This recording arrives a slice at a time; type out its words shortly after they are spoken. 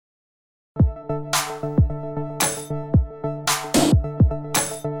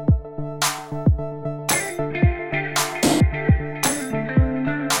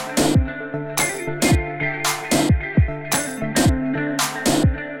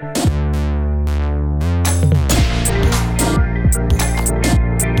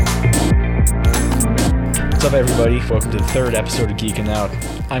What's up, everybody? Welcome to the third episode of Geeking Out.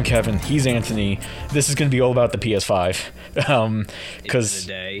 I'm Kevin. He's Anthony. This is going to be all about the PS5. Because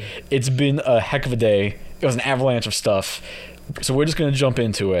it's been a heck of a day. It was an avalanche of stuff. So we're just going to jump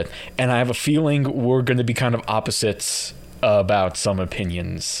into it. And I have a feeling we're going to be kind of opposites about some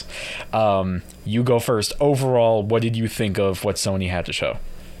opinions. You go first. Overall, what did you think of what Sony had to show?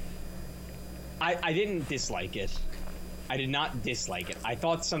 I didn't dislike it. I did not dislike it. I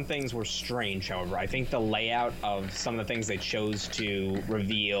thought some things were strange, however. I think the layout of some of the things they chose to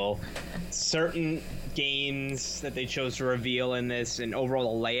reveal, certain games that they chose to reveal in this, and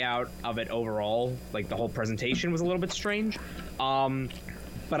overall the layout of it overall, like the whole presentation was a little bit strange.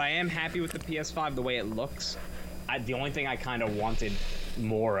 But I am happy with the PS5, the way it looks. The only thing I kind of wanted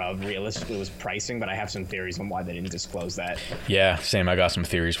more of, realistically, was pricing, but I have some theories on why they didn't disclose that. Yeah, same. I got some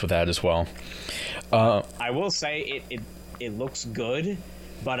theories with that as well. I will say it looks good,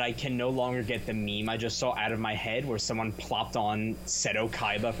 but I can no longer get the meme I just saw out of my head where someone plopped on Seto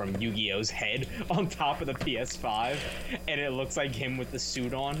Kaiba from Yu-Gi-Oh's head on top of the PS5, and it looks like him with the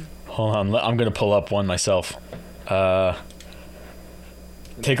suit on. Hold on, I'm gonna pull up one myself.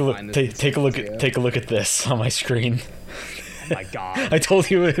 Take a look at this on my screen. Oh my god. I told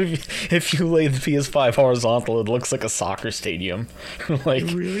you if you lay the PS5 horizontal, it looks like a soccer stadium. Like,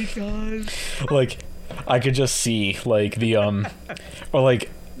 it really does. Like, I could just see, like, the, or, like,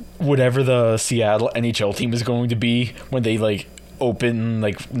 whatever the Seattle NHL team is going to be when they, like, open,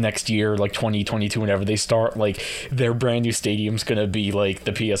 like, next year, like, 2022, whenever they start, like, their brand new stadium's gonna be, like,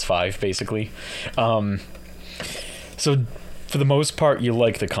 the PS5, basically. So, for the most part, you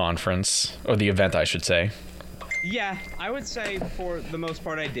like the conference, or the event, I should say. Yeah, I would say for the most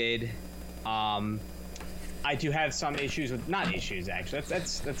part I did. I do have some issues with, not issues actually,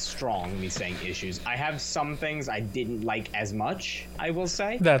 that's strong, me saying issues. I have some things I didn't like as much, I will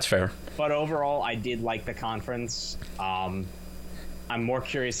say. That's fair. But overall, I did like the conference. I'm more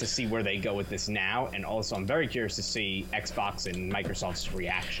curious to see where they go with this now, and also I'm very curious to see Xbox and Microsoft's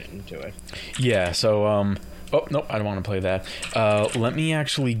reaction to it. Yeah, so, oh, nope, I don't want to play that. Let me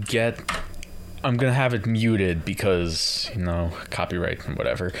actually get... I'm going to have it muted because, you know, copyright and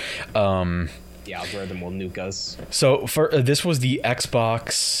whatever. The algorithm will nuke us. So for this was the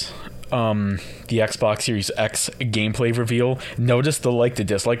Xbox Series X gameplay reveal. Notice the to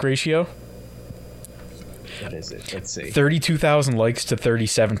dislike ratio. What is it? Let's see. 32,000 likes to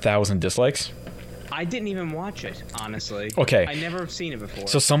 37,000 dislikes. I didn't even watch it, honestly. Okay. I never have seen it before.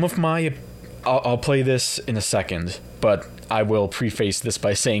 So some of my... I'll play this in a second, but I will preface this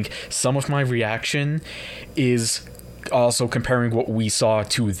by saying some of my reaction is also comparing what we saw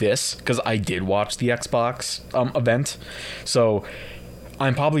to this, because I did watch the Xbox event. So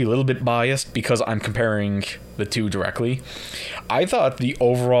I'm probably a little bit biased because I'm comparing the two directly. I thought the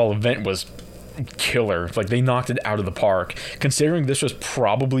overall event was killer. Like, they knocked it out of the park, considering this was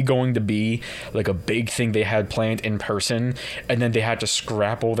probably going to be like a big thing they had planned in person, and then they had to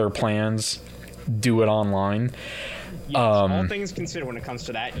scrap all their plans, do it online. Yes, all things considered, when it comes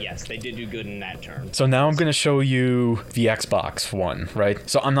to that, yes, they did do good in that term. So now I'm going to show you the Xbox one, right?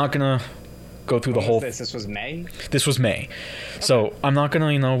 So I'm not going to go through the whole... This was May? This was May. Okay. So I'm not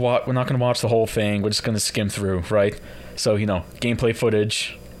going to, we're not going to watch the whole thing. We're just going to skim through, right? So, gameplay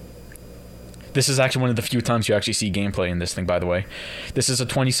footage. This is actually one of the few times you actually see gameplay in this thing, by the way. This is a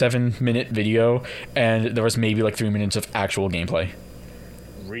 27-minute video, and there was maybe like 3 minutes of actual gameplay.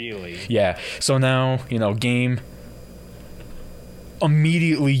 Really? Yeah. So now, game...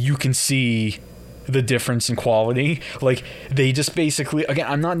 Immediately you can see the difference in quality. Like, they just basically... Again,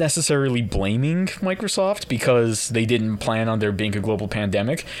 I'm not necessarily blaming Microsoft because they didn't plan on there being a global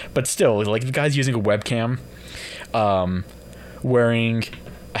pandemic, but still, like, the guy's using a webcam, wearing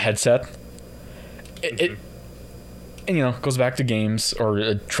a headset. It goes back to games,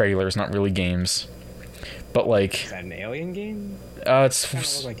 or trailers, not really games. But, like... Is that an Alien game?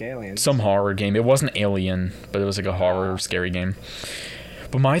 It's like Aliens. Some horror game. It wasn't Alien, but it was like a horror, scary game.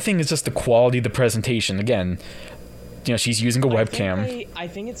 But my thing is just the quality of the presentation. Again, she's using a webcam. I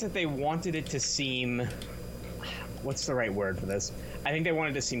think it's that they wanted it to seem... What's the right word for this? I think they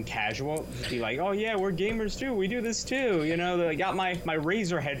wanted to seem casual, to be like, oh yeah, we're gamers too, we do this too, they got my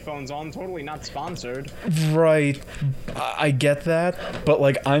Razer headphones on, totally not sponsored. Right, I get that, but,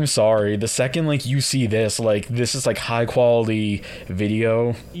 like, I'm sorry, the second, like, you see this, like, this is, like, high quality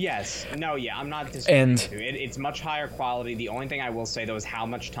video. Yes, no, yeah, I'm not disagreeing with you. It's much higher quality. The only thing I will say, though, is how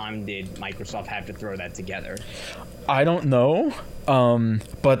much time did Microsoft have to throw that together? I don't know,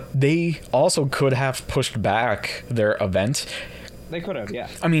 but they also could have pushed back their event, They could have, yeah.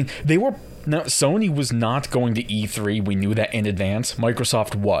 I mean, Sony was not going to E3. We knew that in advance.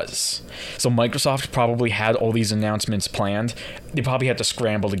 Microsoft was. So Microsoft probably had all these announcements planned. They probably had to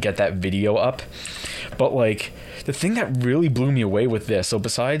scramble to get that video up. But, like, the thing that really blew me away with this, so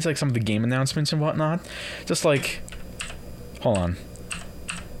besides, like, some of the game announcements and whatnot, just, like, hold on.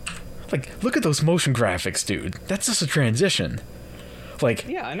 Like, look at those motion graphics, dude. That's just a transition. Like,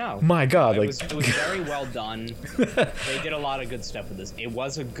 yeah, I know. My God, it was very well done. They did a lot of good stuff with this. It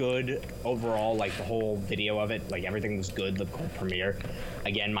was a good overall, like the whole video of it, like everything was good. The whole premiere.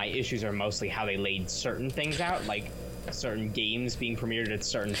 Again, my issues are mostly how they laid certain things out, like certain games being premiered at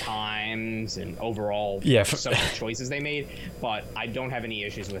certain times, and overall, some of the choices they made. But I don't have any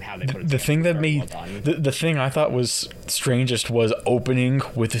issues with how they put it. The thing that made the thing I thought was strangest was opening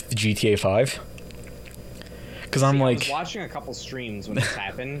with the GTA 5. Because I was watching a couple streams when this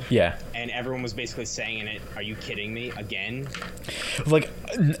happened. Yeah. And everyone was basically saying in it, "Are you kidding me again?" Like,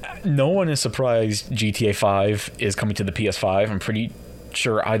 no one is surprised GTA 5 is coming to the PS5. I'm pretty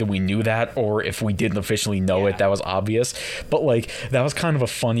sure either we knew that or if we didn't officially know it, that was obvious. But, like, that was kind of a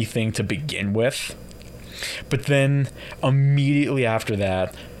funny thing to begin with. But then, immediately after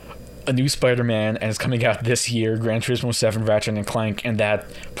that, a new Spider-Man, and it's coming out this year, Gran Turismo 7, Ratchet & Clank, and that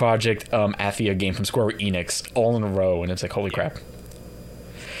Project Athia game from Square Enix, all in a row, and it's like, holy crap.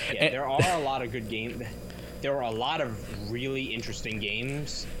 Yeah, there are a lot of good games. There are a lot of really interesting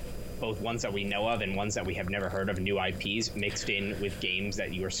games, both ones that we know of and ones that we have never heard of, new IPs, mixed in with games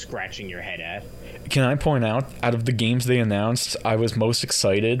that you are scratching your head at. Can I point out of the games they announced, I was most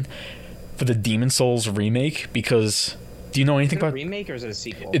excited for the Demon Souls remake, because... Do you know anything about... Is it a remake or is it a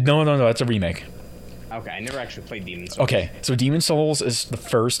sequel? No, it's a remake. Okay, I never actually played Demon Souls. Okay, so Demon Souls is the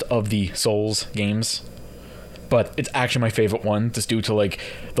first of the Souls games, but it's actually my favorite one, just due to, like,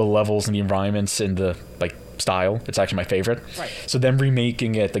 the levels and the environments and the, like, style. It's actually my favorite. Right. So them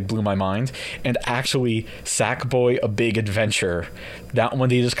remaking it, like, blew my mind. And actually, Sackboy: A Big Adventure, that one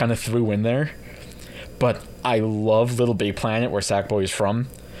they just kind of threw in there. But I love Little Big Planet, where Sackboy is from,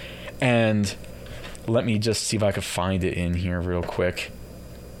 and... Let me just see if I can find it in here real quick.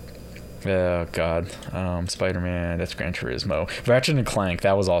 Oh, God. Spider-Man, that's Gran Turismo. Ratchet & Clank,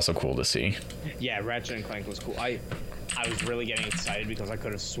 that was also cool to see. Yeah, Ratchet & Clank was cool. I was really getting excited because I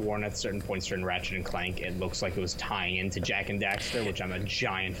could have sworn at certain points during Ratchet & Clank it looks like it was tying into Jak and Daxter, which I'm a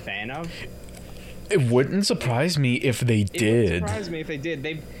giant fan of. It wouldn't surprise me if they did. It wouldn't surprise me if they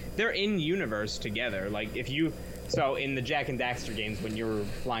did. They're in universe together. Like, if you... So in the Jak and Daxter games, when you're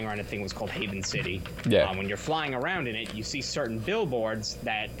flying around, a thing was called Haven City. Yeah. When you're flying around in it, you see certain billboards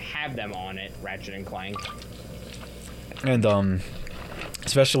that have them on it, Ratchet and Clank. And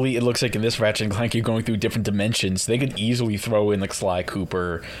especially it looks like in this Ratchet and Clank, you're going through different dimensions. They could easily throw in like Sly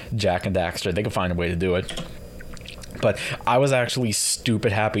Cooper, Jak and Daxter. They could find a way to do it. But I was actually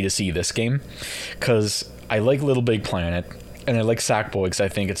stupid happy to see this game because I like Little Big Planet. And I like Sackboy because I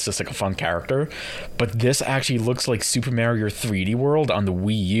think it's just like a fun character. But this actually looks like Super Mario 3D World on the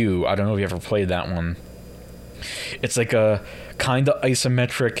Wii U. I don't know if you ever played that one. It's like a kind of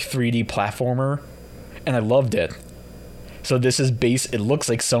isometric 3D platformer. And I loved it. So this is it looks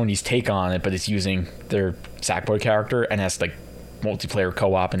like Sony's take on it, but it's using their Sackboy character and has like multiplayer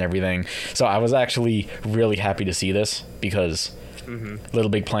co-op and everything. So I was actually really happy to see this because Little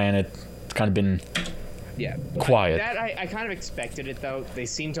Big Planet, it's kind of been... Yeah, quiet. I kind of expected it though. They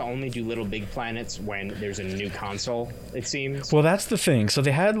seem to only do Little Big Planets when there's a new console, it seems. Well, that's the thing. So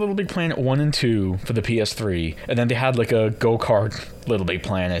they had Little Big Planet 1 and 2 for the PS3, and then they had like a go-kart Little Big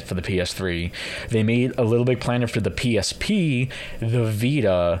Planet for the PS3. They made a Little Big Planet for the PSP, the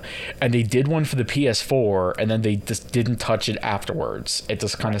Vita, and they did one for the PS4, and then they just didn't touch it afterwards. It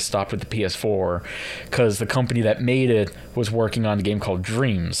just kind of stopped with the PS4 because the company that made it was working on a game called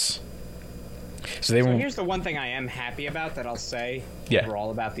Dreams. So here's the one thing I am happy about that I'll say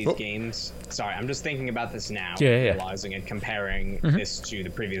overall about these games. Sorry, I'm just thinking about this now, realizing it, comparing this to the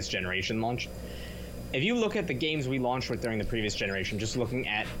previous generation launch. If you look at the games we launched with during the previous generation, just looking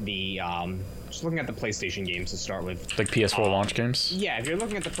at the PlayStation games to start with, like PS4 launch games. Yeah, if you're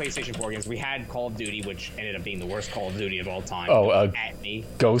looking at the PlayStation 4 games, we had Call of Duty, which ended up being the worst Call of Duty of all time. At me,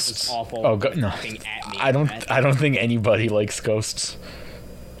 Ghosts. Awful. No, at me. I don't think anybody likes Ghosts.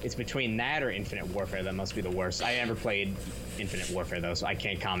 It's between that or Infinite Warfare that must be the worst. I never played Infinite Warfare though, so I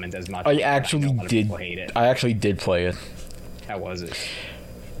can't comment as much. I actually did play it. How was it?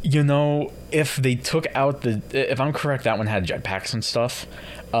 You know, if they took out if I'm correct, that one had jetpacks and stuff.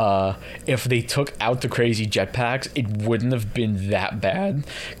 If they took out the crazy jetpacks, it wouldn't have been that bad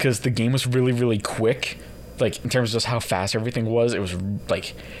because the game was really, really quick. Like in terms of just how fast everything was, it was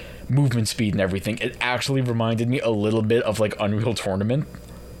like movement speed and everything, it actually reminded me a little bit of like Unreal Tournament.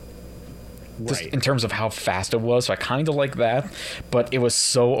 Just in terms of how fast it was. So I kind of like that, but it was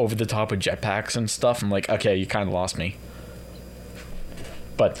so over the top with jetpacks and stuff. I'm like, okay, you kind of lost me.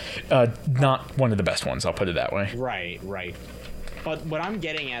 But not one of the best ones, I'll put it that way. Right. But what I'm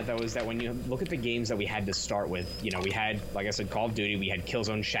getting at, though, is that when you look at the games that we had to start with, you know, we had, like I said, Call of Duty, we had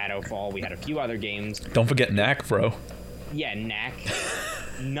Killzone Shadowfall, we had a few other games. Don't forget Knack, bro. Yeah, Knack.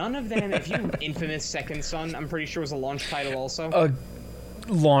 None of them, if you Infamous Second Son, I'm pretty sure was a launch title also.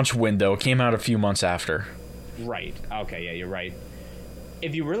 Launch window came out a few months after. Right. Okay, yeah, you're right.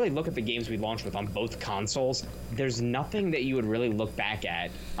 If you really look at the games we launched with on both consoles, there's nothing that you would really look back at,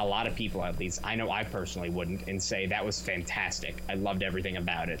 a lot of people at least, I know I personally wouldn't, and say that was fantastic. I loved everything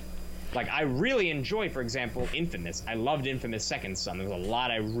about it. Like, I really enjoy, for example, Infamous. I loved Infamous Second Son. There was a lot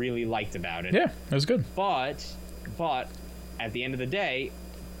I really liked about it. Yeah, it was good. But at the end of the day,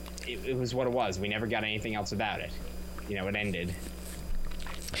 it was what it was. We never got anything else about it. You know, it ended.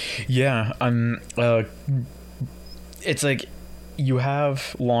 Yeah, it's like you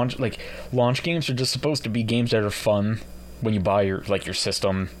have launch games are just supposed to be games that are fun when you buy your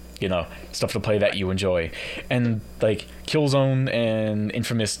system, you know, stuff to play that you enjoy. And like Killzone and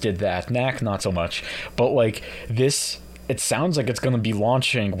Infamous did that. Knack not so much. But like this, it sounds like it's going to be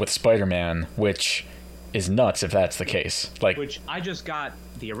launching with Spider-Man, which is nuts if that's the case. Like, which I just got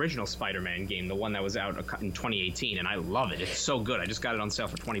the original Spider-Man game, the one that was out in 2018, and I love it. It's so good. I just got it on sale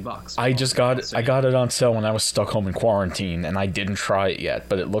for $20. I got it on sale when I was stuck home in quarantine, and I didn't try it yet,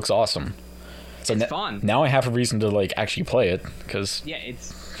 but it looks awesome. So it's fun. Now I have a reason to like actually play it, because yeah,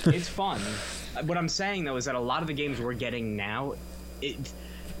 it's fun. What I'm saying though is that a lot of the games we're getting now,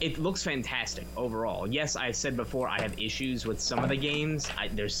 it looks fantastic overall. Yes, I said before I have issues with some of the games.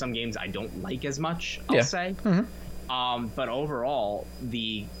 There's some games I don't like as much, I'll say. Mm-hmm. But overall,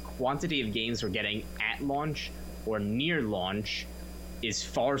 the quantity of games we're getting at launch or near launch is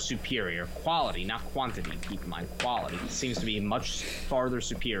far superior. Quality, not quantity, keep in mind. Quality seems to be much farther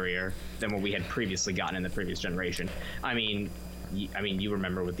superior than what we had previously gotten in the previous generation. I mean, you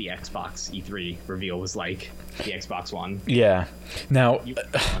remember what the Xbox E3 reveal was like, the Xbox One. Yeah. Now,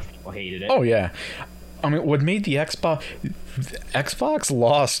 people hated it. Oh yeah. I mean, what made the Xbox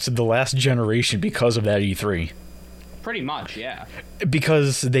lost the last generation because of that E3. Pretty much, yeah.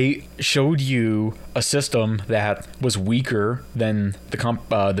 Because they showed you a system that was weaker than the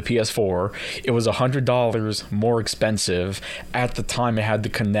PS4. It was $100 more expensive. At the time, it had the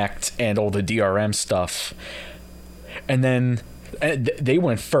Kinect and all the DRM stuff. And then they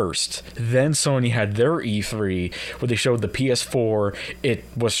went first. Then Sony had their E3 where they showed the PS4. It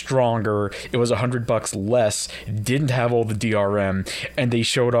was stronger. It was $100 less. Didn't have all the DRM, and they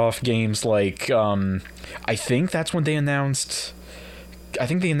showed off games like I think that's when they announced. I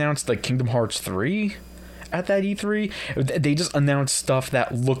think they announced like Kingdom Hearts 3 at that E3. They just announced stuff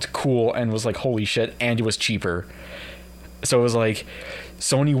that looked cool and was like holy shit, and it was cheaper. So it was like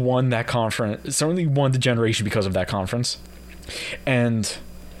Sony won that conference. Sony won the generation because of that conference. And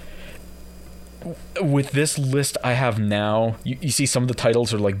with this list I have now, you see some of the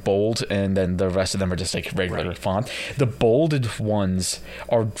titles are like bold, and then the rest of them are just like regular font. The bolded ones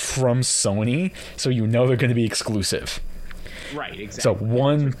are from Sony, so you know they're going to be exclusive. Right, exactly. So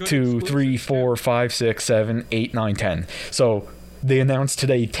 1, 2, 3, 4, 5, 6, 7, 8, 9, 10. So they announced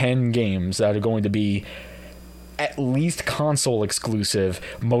today 10 games that are going to be at least console exclusive,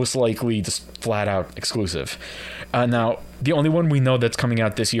 most likely just flat out exclusive. Now, the only one we know that's coming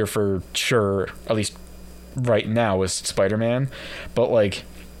out this year for sure, at least right now, is Spider-Man. But like,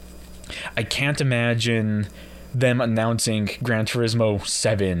 I can't imagine them announcing Gran Turismo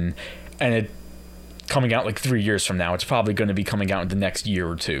 7 and it coming out like 3 years from now. It's probably going to be coming out in the next year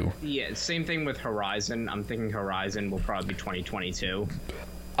or two. Yeah, same thing with Horizon. I'm thinking Horizon will probably be 2022.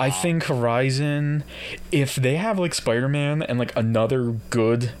 I think Horizon, if they have like Spider-Man and like another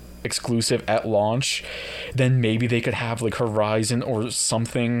good exclusive at launch, then maybe they could have like Horizon or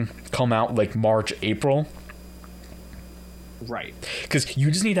something come out like March, April. Right. Because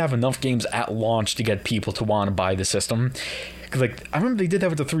you just need to have enough games at launch to get people to want to buy the system. Because like, I remember they did that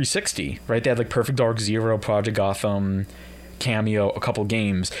with the 360, right? They had like Perfect Dark Zero, Project Gotham, Cameo, a couple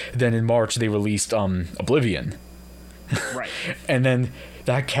games. Then in March they released Oblivion. Right. And then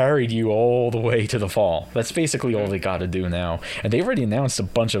that carried you all the way to the fall. That's basically all they got to do now. And they've already announced a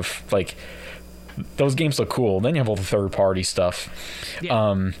bunch of, like, those games look cool. Then you have all the third-party stuff.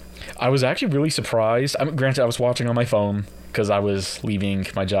 Yeah. I was actually really surprised. Granted, I was watching on my phone because I was leaving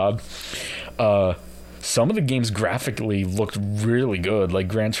my job. Some of the games graphically looked really good. Like,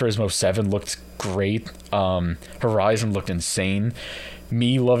 Gran Turismo 7 looked great. Horizon looked insane.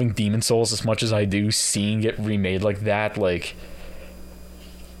 me loving Demon Souls as much as I do, seeing it remade like that, like,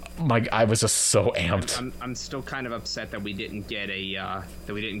 I was just so amped. I'm still kind of upset that we didn't get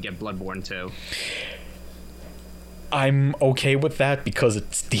Bloodborne 2. I'm okay with that because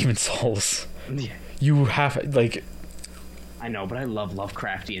it's Demon Souls. Yeah. You have, like... I know, but I love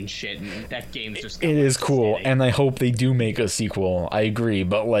Lovecraftian shit, and that game's just... It is cool, and I hope they do make a sequel. I agree,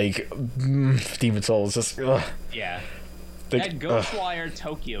 but, like, Demon Souls just... Ugh. Yeah. Like, that Ghostwire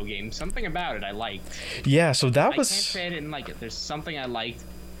Tokyo game, something about it I liked. Yeah, so that was... I can't say I didn't like it. There's something I liked.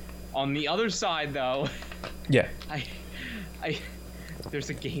 On the other side, though... Yeah. There's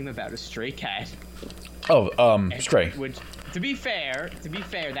a game about a stray cat. Oh, Stray. Which, to be fair,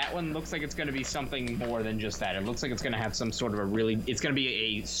 that one looks like it's going to be something more than just that. It looks like it's going to have some sort of it's going to be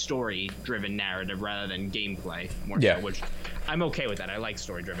a story-driven narrative rather than gameplay. So, which I'm okay with that. I like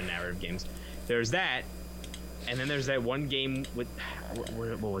story-driven narrative games. There's that, and then there's that one game with,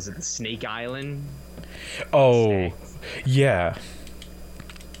 what was it, the Snake Island? Oh, yeah.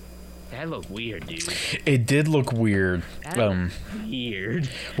 That looked weird, dude. It did look weird. Weird.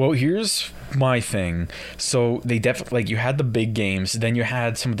 Well, here's my thing. So they definitely, like, you had the big games, then you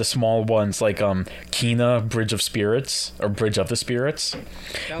had some of the small ones, like Kena Bridge of Spirits or Bridge of the Spirits.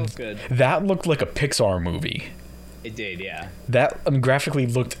 That was good. That looked like a Pixar movie. It did, yeah. That graphically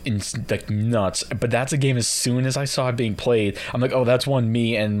looked like nuts, but that's a game. As soon as I saw it being played, I'm like, oh, that's one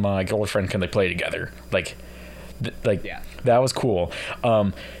me and my girlfriend can play together. Like, yeah. That was cool.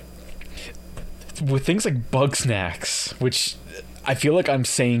 With things like bug snacks, which I feel like I'm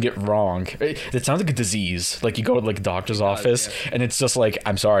saying it wrong. It sounds like a disease. Like, you go to, like, a doctor's office, and it's just like,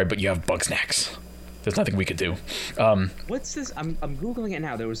 I'm sorry, but you have bug snacks. There's nothing we could do. What's this? I'm Googling it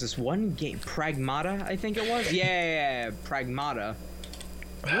now. There was this one game, Pragmata, I think it was? Yeah, Pragmata.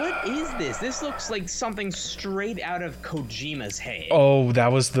 What is this? This looks like something straight out of Kojima's head. Oh,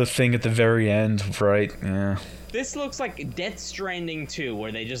 that was the thing at the very end, right? Yeah. This looks like Death Stranding 2,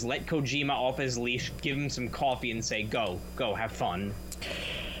 where they just let Kojima off his leash, give him some coffee, and say, go, have fun.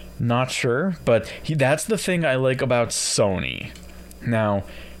 Not sure, but that's the thing I like about Sony. Now,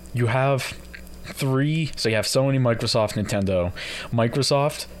 you have three, so you have Sony, Microsoft, Nintendo.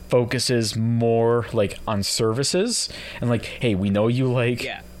 Microsoft focuses more, like, on services, and, like, hey, we know you like...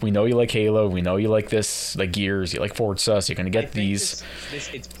 Yeah. We know you like Halo. We know you like this, like Gears. You like Forza. So you're gonna get these.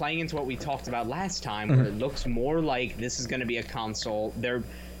 It's playing into what we talked about last time, where it looks more like this is gonna be a console.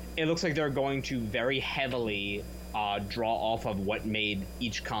 It looks like they're going to very heavily draw off of what made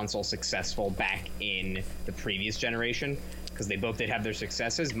each console successful back in the previous generation, because they both did have their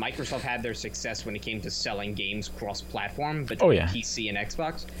successes. Microsoft had their success when it came to selling games cross-platform between PC and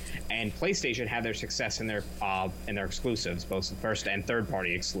Xbox, and PlayStation had their success in their exclusives, both first and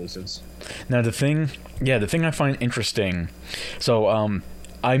third-party exclusives. Now the thing I find interesting, so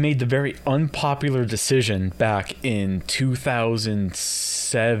I made the very unpopular decision back in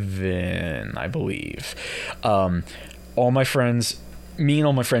 2007, I believe. Me and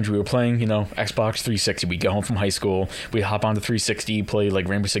all my friends, we were playing, Xbox 360. We'd get home from high school. We'd hop onto 360, play, like,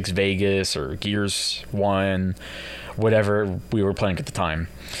 Rainbow Six Vegas or Gears 1, whatever we were playing at the time.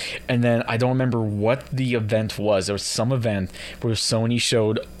 And then I don't remember what the event was. There was some event where Sony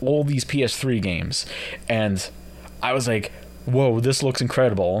showed all these PS3 games. And I was like, whoa, this looks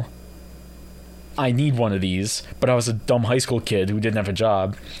incredible. I need one of these, but I was a dumb high school kid who didn't have a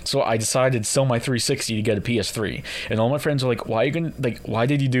job, so I decided to sell my 360 to get a PS3. And all my friends were like, why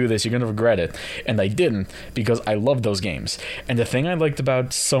did you do this? You're gonna regret it. And I didn't, because I loved those games. And the thing I liked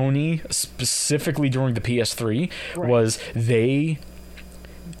about Sony, specifically during the PS3, was they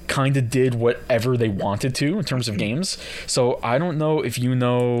kind of did whatever they wanted to in terms of games. So I don't know if you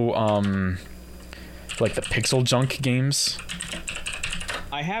know, like, the Pixel Junk games.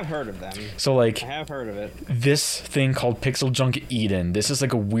 I have heard of them. So, like, I have heard of it. This thing called Pixel Junk Eden. This is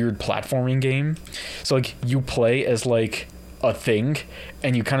like a weird platforming game. So, like, you play as, like, a thing,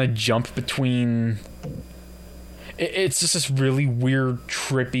 and you kind of jump between. It's just this really weird,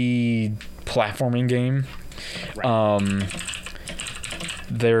 trippy platforming game. Right.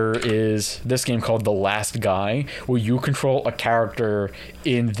 There is this game called The Last Guy, where you control a character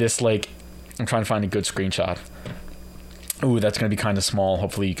in this, like, I'm trying to find a good screenshot. Ooh, that's going to be kind of small.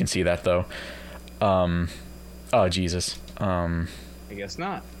 Hopefully you can see that, though. Oh, Jesus. I guess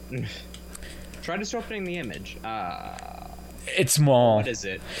not. Try just opening the image. It's small. What is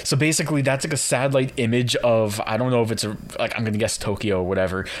it? So basically, that's like a satellite image of, I don't know if it's I'm going to guess Tokyo or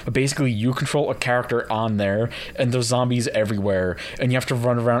whatever. But basically, you control a character on there, and there's zombies everywhere. And you have to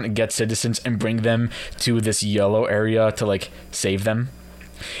run around and get citizens and bring them to this yellow area to, like, save them.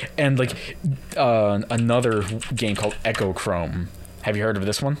 And, like, another game called Echo Chrome. Have you heard of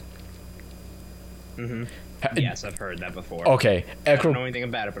this one? Mm-hmm. Yes, I've heard that before. Okay. I don't know anything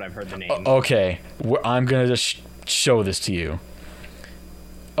about it, but I've heard the name. Okay. I'm going to just show this to you.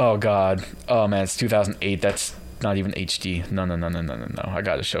 Oh, God. Oh, man, it's 2008. That's not even HD. No. I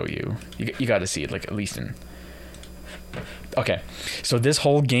got to show you. You got to see it, like, at least in... Okay. So this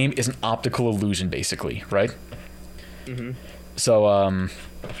whole game is an optical illusion, basically, right? Mm-hmm. So, let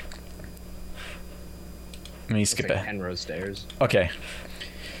me skip it. 10 row stairs. Okay.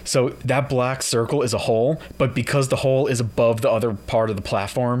 So that black circle is a hole, but because the hole is above the other part of the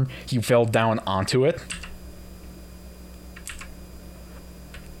platform, you fell down onto it.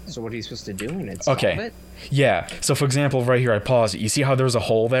 So what are you supposed to do in it? Okay. It? Yeah. So for example, right here, I pause it. You see how there's a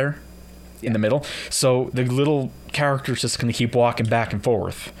hole there in the middle? So the little character's just going to keep walking back and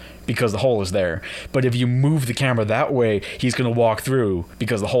forth because the hole is there. But if you move the camera that way, he's going to walk through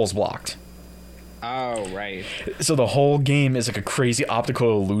because the hole's blocked. Oh, right. So the whole game is like a crazy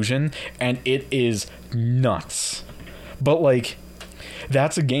optical illusion, and it is nuts. But, like,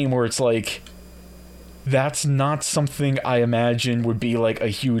 that's a game where it's like, that's not something I imagine would be like a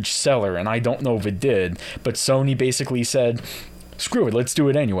huge seller, and I don't know if it did, but Sony basically said, screw it, let's do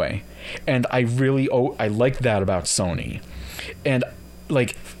it anyway. And I really, I like that about Sony. And,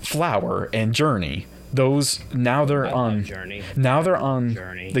 like, Flower and Journey, those now they're on Journey. Now they're on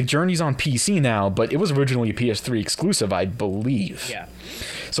Journey. The Journey's on PC now, but it was originally a PS3 exclusive, I believe. Yeah.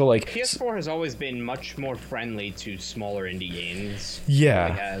 So like PS4 has always been much more friendly to smaller indie games. Yeah. It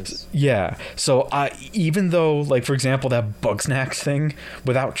really has. Yeah. So even though, like, for example, that Bugsnax thing,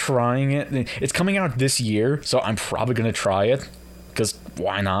 without trying it, it's coming out this year, so I'm probably gonna try it because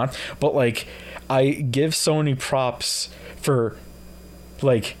why not? But like, I give Sony props for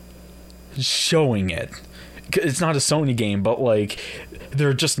like showing it. It's not a Sony game, but like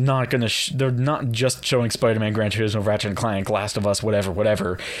they're just not gonna they're not just showing Spider-Man, Gran Turismo, Ratchet and Clank, Last of Us,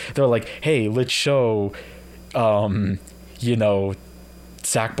 whatever. They're like, hey, let's show you know,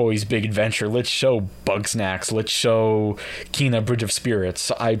 Sackboy's Big Adventure, let's show Bugsnax, let's show Kena Bridge of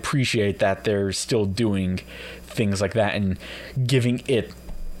Spirits. I appreciate that they're still doing things like that and giving it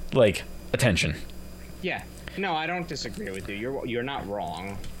like attention. Yeah. No, I don't disagree with you. You're not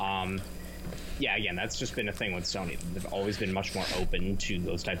wrong. Yeah, again, that's just been a thing with Sony. They've always been much more open to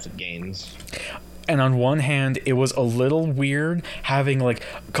those types of games. And on one hand, it was a little weird having like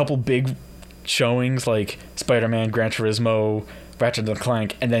a couple big showings like Spider-Man, Gran Turismo, Ratchet and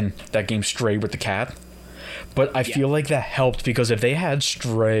Clank, and then that game Stray with the cat. But I feel like that helped because if they had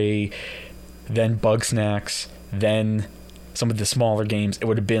Stray, then Bugsnax, then some of the smaller games, it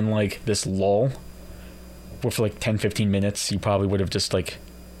would have been like this lull where for like 10-15 minutes you probably would have just like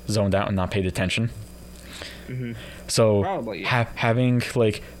zoned out and not paid attention. Mm-hmm. So probably, yeah. Having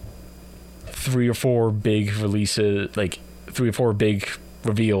like 3 or 4 big releases, like 3 or 4 big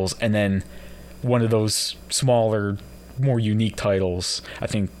reveals, and then one of those smaller, more unique titles, I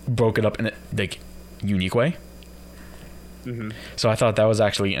think broke it up in a like unique way. Mm-hmm. So I thought that was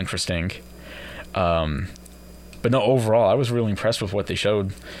actually interesting. But no, overall, I was really impressed with what they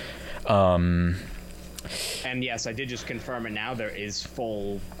showed. And yes, I did just confirm it now. There is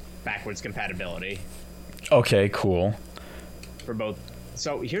full backwards compatibility. Okay, cool. For both.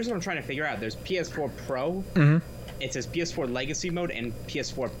 So here's what I'm trying to figure out. There's PS4 Pro. Mm-hmm. It says PS4 Legacy Mode and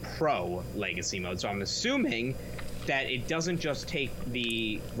PS4 Pro Legacy Mode. So I'm assuming that it doesn't just take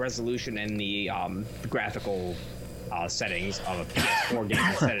the resolution and the graphical settings of a PS4 game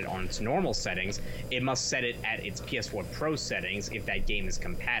and set it on its normal settings. It must set it at its PS4 Pro settings if that game is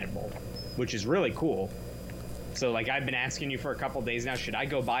compatible, which is really cool. So, like, I've been asking you for a couple days now, should I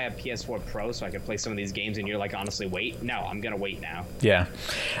go buy a PS4 Pro so I can play some of these games? And you're like, honestly, wait? No, I'm going to wait now. Yeah.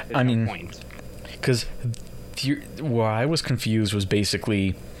 There's no point. Because where I was confused was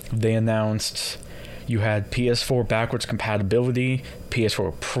basically they announced you had PS4 backwards compatibility,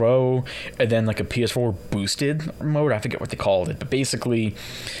 PS4 Pro, and then like a PS4 boosted mode. I forget what they called it, but basically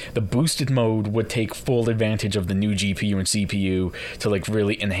the boosted mode would take full advantage of the new GPU and CPU to like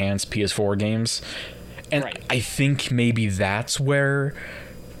really enhance PS4 games. And right. I think maybe that's where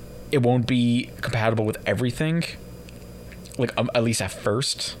it won't be compatible with everything, like at least at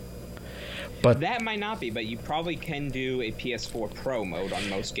first. But that might not be, but you probably can do a PS4 Pro mode on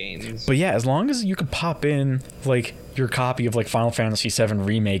most games. But yeah, as long as you could pop in like your copy of like Final Fantasy VII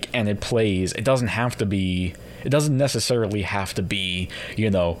Remake and it plays, it doesn't necessarily have to be, you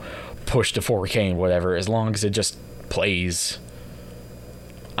know, pushed to 4K and whatever. As long as it just plays,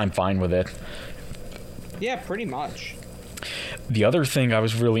 I'm fine with it. Yeah, pretty much. The other thing I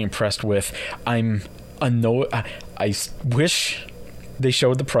was really impressed with, I wish they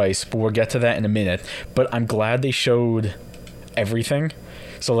showed the price, but we'll get to that in a minute. But I'm glad they showed everything.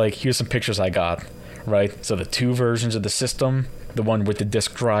 So, like, here's some pictures I got, right? So the 2 versions of the system, the one with the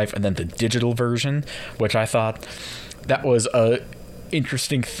disc drive, and then the digital version, which I thought that was a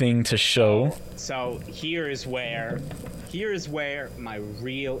interesting thing to show. So here is where my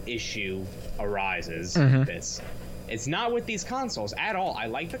real issue arises with this. It's not with these consoles at all. I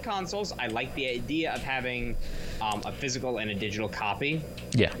like the consoles. I like the idea of having a physical and a digital copy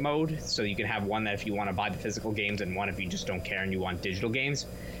mode. So you can have one that if you want to buy the physical games and one if you just don't care and you want digital games.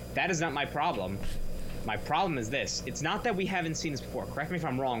 That is not my problem. My problem is this. It's not that we haven't seen this before. Correct me if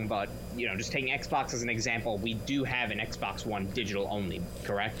I'm wrong, but, you know, just taking Xbox as an example, we do have an Xbox One digital only,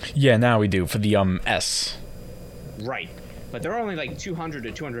 correct? Yeah, now we do for the S. Right. But they're only like $200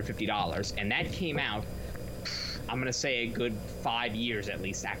 to $250, and that came out, I'm going to say, a good 5 years at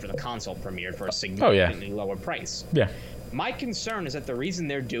least after the console premiered for a significantly lower price. Yeah. My concern is that the reason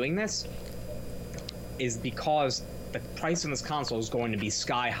they're doing this is because the price on this console is going to be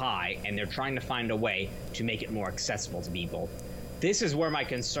sky high, and they're trying to find a way to make it more accessible to people. This is where my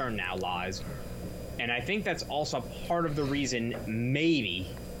concern now lies, and I think that's also part of the reason, maybe,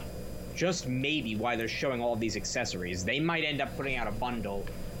 just maybe, why they're showing all these accessories. They might end up putting out a bundle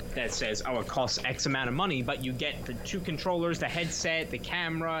that says, oh, it costs X amount of money, but you get the 2 controllers, the headset, the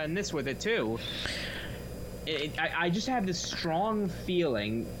camera, and this with it too. I just have this strong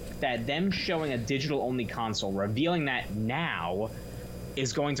feeling that them showing a digital-only console, revealing that now,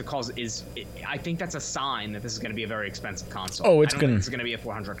 is going to cause... I think that's a sign that this is going to be a very expensive console. Oh, it's going to be a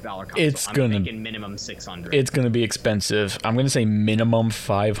 $400 console. I'm thinking minimum $600. It's going to be expensive. I'm going to say minimum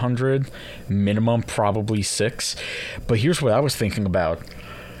 $500, minimum probably $600. But here's what I was thinking about.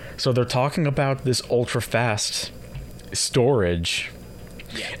 So they're talking about this ultra-fast storage...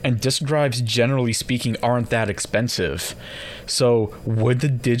 Yeah. And disk drives, generally speaking, aren't that expensive. So would the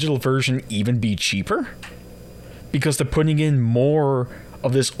digital version even be cheaper? Because they're putting in more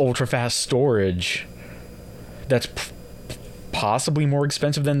of this ultra-fast storage that's possibly more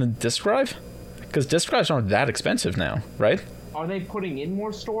expensive than the disk drive? Because disk drives aren't that expensive now, right? Are they putting in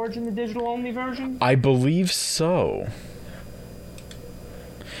more storage in the digital-only version? I believe so.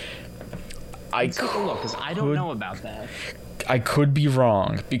 Let's take a look, because I don't know about that. I could be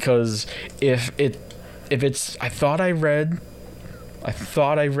wrong, because if it's I thought I read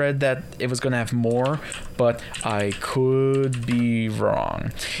that it was going to have more, but I could be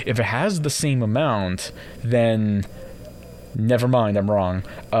wrong. If it has the same amount, then never mind, I'm wrong.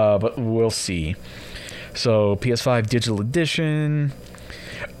 But we'll see. So PS5 Digital Edition.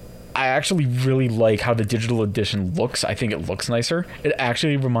 I actually really like how the digital edition looks. I think it looks nicer. It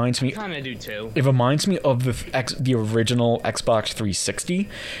actually reminds me... I kind of do too. It reminds me of the original Xbox 360.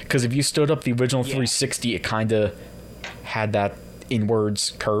 Because if you stood up the original 360, it kind of had that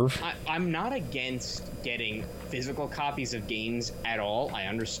inwards curve. I'm not against getting physical copies of games at all. I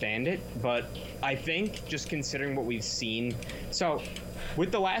understand it. But I think, just considering what we've seen... So,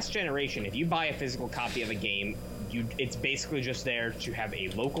 with the last generation, if you buy a physical copy of a game... it's basically just there to have a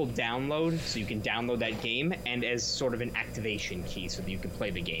local download, so you can download that game, and as sort of an activation key so that you can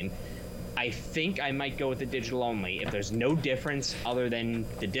play the game. I think I might go with the digital only. If there's no difference other than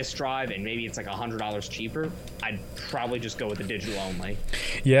the disc drive, and maybe it's like $100 cheaper, I'd probably just go with the digital only.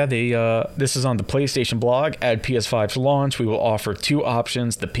 Yeah, this is on the PlayStation blog. At PS5's launch, we will offer 2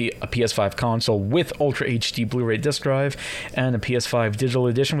 options, a PS5 console with Ultra HD Blu-ray disc drive, and a PS5 digital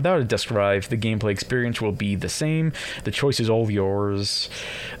edition without a disc drive. The gameplay experience will be the same. The choice is all yours.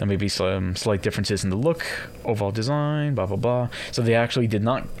 There may be some slight differences in the look, overall design, blah, blah, blah. So they actually did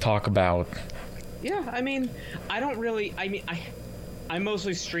not talk about... Yeah, I mean, I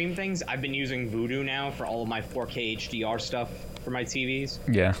mostly stream things. I've been using Voodoo now for all of my 4K HDR stuff for my TVs.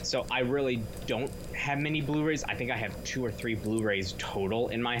 Yeah. So I really don't have many Blu-rays. I think I have 2 or 3 Blu-rays total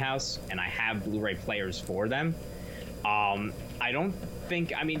in my house, and I have Blu-ray players for them. I don't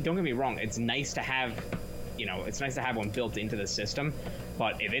think, I mean, don't get me wrong, it's nice to have, it's nice to have one built into the system,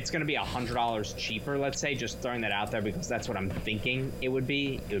 but if it's going to be $100 cheaper, let's say, just throwing that out there because that's what I'm thinking it would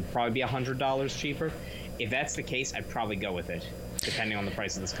probably be $100 cheaper. If that's the case, I'd probably go with it, depending on the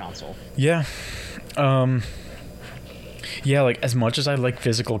price of this console. Yeah. Yeah, like, as much as I like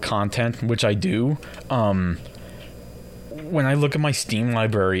physical content, which I do, when I look at my Steam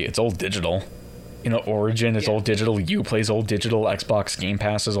library, it's all digital. Origin is all digital, Uplay's all digital, Xbox Game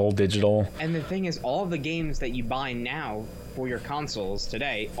Pass is all digital. And the thing is, all of the games that you buy now for your consoles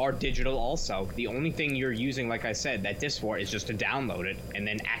today are digital also. The only thing you're using, like I said, that disc for is just to download it and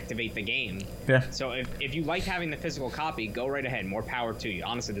then activate the game. Yeah. So if you like having the physical copy, go right ahead. More power to you.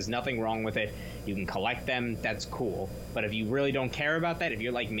 Honestly, there's nothing wrong with it. You can collect them. That's cool. But if you really don't care about that, if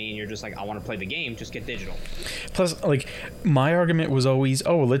you're like me and you're just like, I want to play the game, just get digital. Plus, like, my argument was always,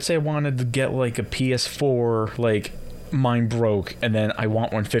 oh, let's say I wanted to get, like, a PS4, like, mine broke, and then I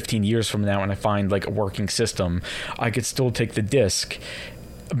want one 15 years from now and I find, like, a working system. I could still take the disc,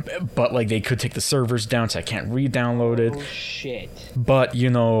 but, like, they could take the servers down, so I can't re-download it. Oh, shit. But, you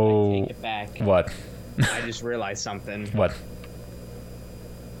know... I take it back. What? I just realized something. What?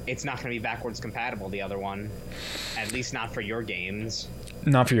 It's not going to be backwards compatible, the other one. At least not for your games.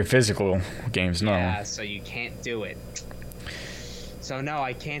 Not for your physical games, no. Yeah, so you can't do it. So, no,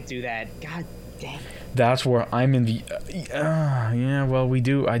 I can't do that. God damn it. That's where I'm in the... yeah, well,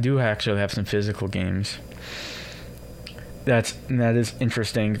 I do actually have some physical games. That is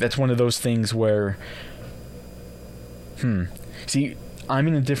interesting. That's one of those things where... See, I'm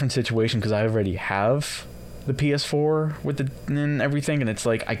in a different situation because I already have the PS4 with the and everything, and it's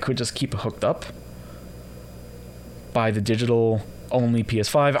like I could just keep it hooked up by the digital only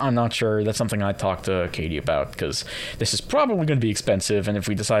PS5. I'm not sure. That's something I talked to Katie about because this is probably going to be expensive, and if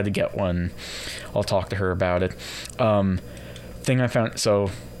we decide to get one, I'll talk to her about it. Thing I found,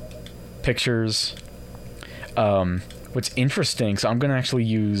 so pictures. What's interesting, so I'm going to actually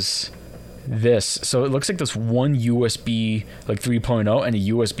use this. So it looks like this one USB like 3.0 and a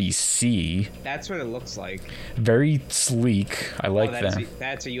USB-C. That's what it looks like. Very sleek. I like that.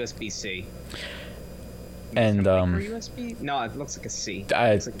 That's a USB-C. And micro USB? No, it looks like a C.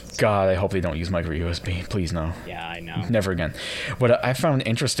 God, I hope they don't use micro USB. Please no. Yeah, I know. Never again. What I found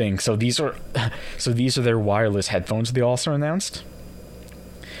interesting, so these are their wireless headphones they also announced.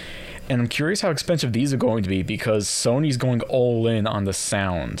 And I'm curious how expensive these are going to be because Sony's going all in on the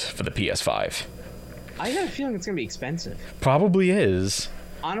sound for the PS5. I got a feeling it's going to be expensive. Probably is.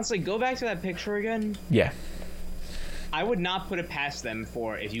 Honestly, go back to that picture again. Yeah. I would not put it past them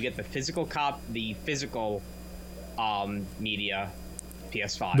for if you get the physical media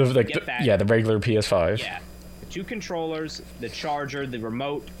PS5. The regular PS5. Yeah. The 2 controllers, the charger, the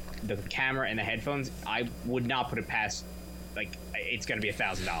remote, the camera, and the headphones. I would not put it past, like, it's going to be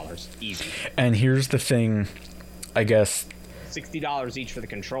 $1,000. Easy. And here's the thing, I guess... $60 each for the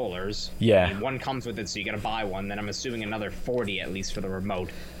controllers. Yeah. I mean, one comes with it, so you gotta buy one. Then I'm assuming another $40 at least for the remote.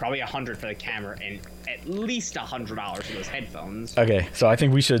 Probably $100 for the camera, and at least $100 for those headphones. Okay, so I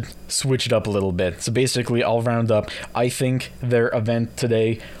think we should switch it up a little bit. So basically, I'll round up. I think their event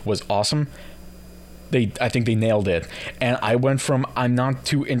today was awesome. I think they nailed it. And I went from I'm not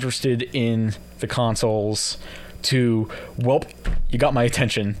too interested in the consoles to, well, you got my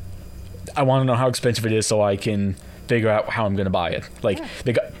attention. I want to know how expensive it is so I can figure out how I'm going to buy it. Like, yeah.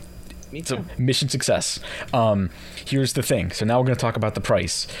 They got... Me too. So, mission success. Here's the thing. So now we're going to talk about the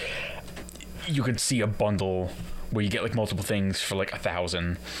price. You could see a bundle where you get, like, multiple things for, like,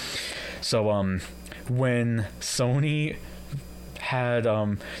 $1,000. So, when Sony had...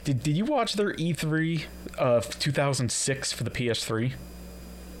 Did you watch their E3 of 2006 for the PS3?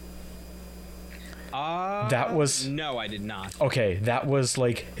 That was... No, I did not. Okay, that was,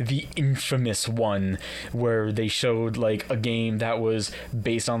 like, the infamous one where they showed, like, a game that was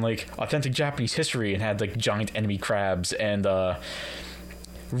based on, like, authentic Japanese history and had, like, giant enemy crabs and,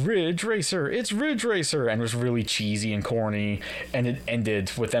 Ridge Racer, it's Ridge Racer, and it was really cheesy and corny, and it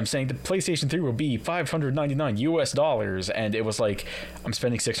ended with them saying the PlayStation 3 will be $599 US, and it was like, I'm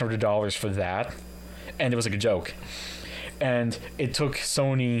spending $600 for that, and it was like a joke. And it took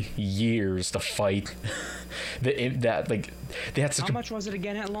Sony years to fight they had such How much was it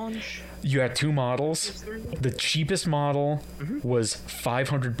again at launch? You had 2 models. The cheapest model was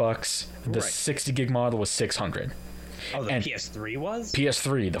 $500. The 60 gig model was $600. Oh, the PS3 was?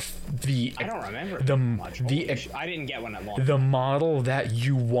 PS3. The I don't remember I didn't get one at launch. The model that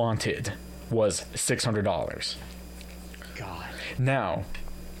you wanted was $600. God. Now,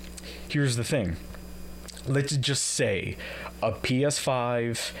 here's the thing. Let's just say a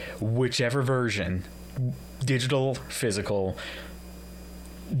PS5, whichever version, digital, physical,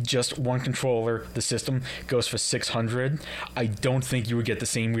 just one controller, the system goes for $600. I don't think you would get the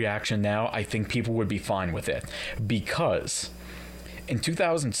same reaction now. I think people would be fine with it because in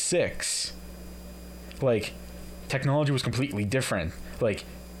 2006, like, technology was completely different. Like,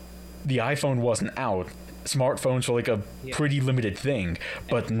 the iPhone wasn't out. smartphones were like a pretty limited thing,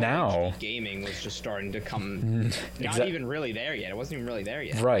 but now gaming was just starting to come. Not even really there yet. It wasn't even really there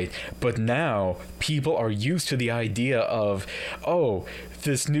yet. Right, but now people are used to the idea of, oh,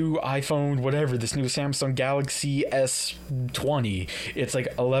 this new iPhone, whatever, this new Samsung Galaxy S20, it's like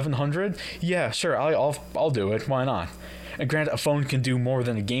 1100. Yeah, sure, I'll do it. Why not? And granted, a phone can do more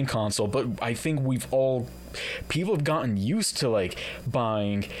than a game console, but I think people have gotten used to like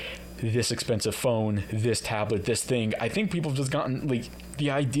buying this expensive phone, this tablet, this thing. I think people have just gotten like the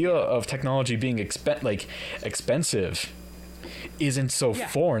idea of technology being expensive isn't so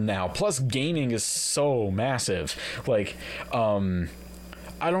foreign now. Plus, gaming is so massive. Like,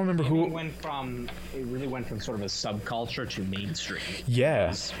 I don't remember who it really went from sort of a subculture to mainstream.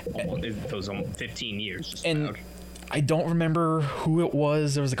 Yeah, those 15 years. Just and about. I don't remember who it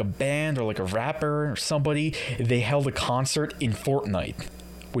was. There was like a band or like a rapper or somebody. They held a concert in Fortnite,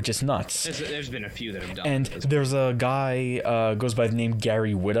 which is nuts. There's been a few that have done and there's a guy goes by the name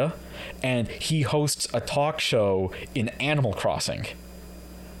Gary Whitta, and he hosts a talk show in Animal Crossing.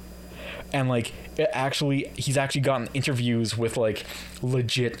 And like he's actually gotten interviews with like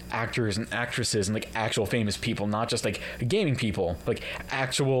legit actors and actresses and like actual famous people, not just like gaming people, like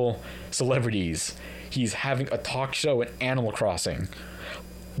actual celebrities. He's having a talk show in Animal Crossing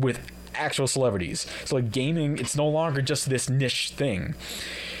with actual celebrities. So like gaming, it's no longer just this niche thing.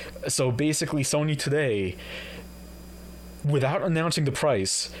 So basically Sony today, without announcing the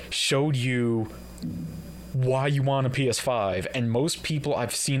price, showed you why you want a PS5, and most people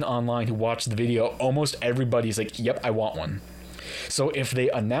I've seen online who watch the video, almost everybody's like, yep, I want one. So if they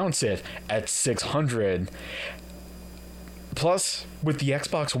announce it at $600, plus with the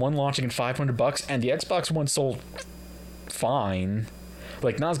Xbox One launching at $500, and the Xbox One sold fine,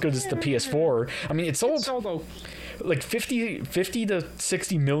 like not as good as the PS4. I mean, it sold like 50 to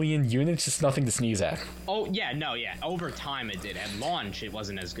 60 million units. It's nothing to sneeze at. Oh yeah, no, yeah. Over time it did. At launch it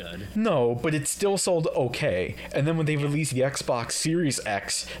wasn't as good. No, but it still sold okay. And then when they released the Xbox Series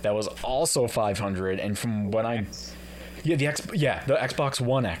X, that was also 500. And from what the Xbox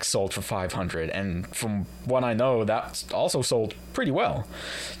One X sold for 500, and from what I know, that also sold pretty well.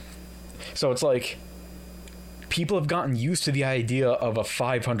 So it's like people have gotten used to the idea of a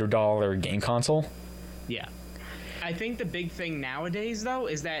 $500 game console. Yeah. I think the big thing nowadays, though,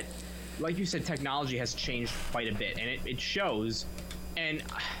 is that, like you said, technology has changed quite a bit, and it shows. And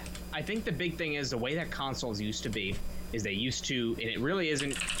I think the big thing is the way that consoles used to be is they used to, and it really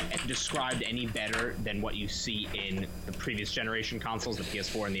isn't described any better than what you see in the previous generation consoles, the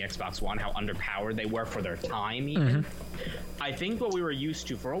PS4 and the Xbox One, how underpowered they were for their time even. I think what we were used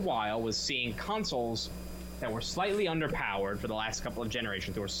to for a while was seeing consoles that were slightly underpowered for the last couple of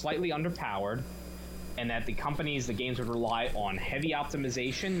generations. They were slightly underpowered, and that the games would rely on heavy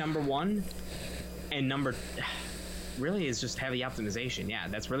optimization, number one, and number really is just heavy optimization. Yeah,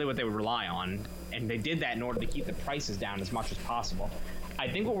 that's really what they would rely on, and they did that in order to keep the prices down as much as possible. I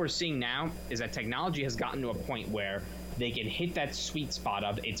think what we're seeing now is that technology has gotten to a point where they can hit that sweet spot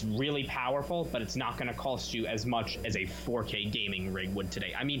of it's really powerful, but it's not going to cost you as much as a 4K gaming rig would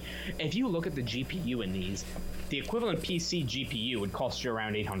today. I mean, if you look at the GPU in these, the equivalent PC GPU would cost you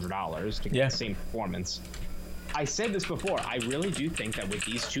around $800 to get the same performance. I said this before, I really do think that with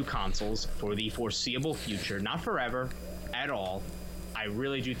these two consoles, for the foreseeable future, not forever at all, I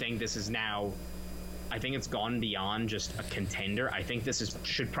really do think this is now, I think it's gone beyond just a contender. I think this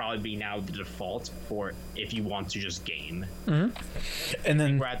should probably be now the default for if you want to just game. And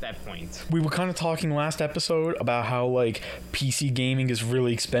then we're at that point. We were kind of talking last episode about how like PC gaming is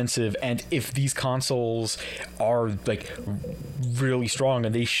really expensive, and if these consoles are like really strong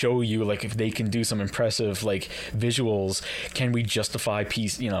and they show you like if they can do some impressive like visuals, can we justify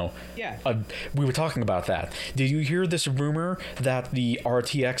PC? We were talking about that. Did you hear this rumor that the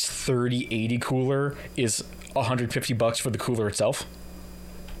RTX 3080 cooler is $150 for the cooler itself?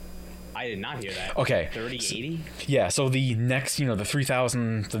 I did not hear that. Okay. 3080? So the next, the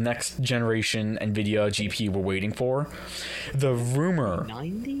 3000, the next generation NVIDIA GPU we're waiting for, the rumor...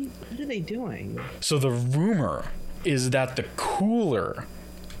 90? What are they doing? So the rumor is that the cooler,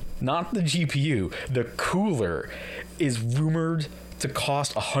 not the GPU, the cooler is rumored to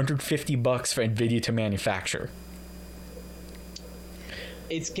cost $150 for NVIDIA to manufacture.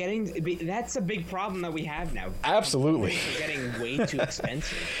 It's that's a big problem that we have now. Absolutely. It's getting way too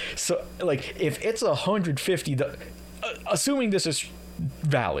expensive. So, like, if it's $150, assuming this is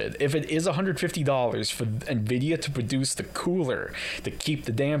valid, if it is $150 for NVIDIA to produce the cooler, to keep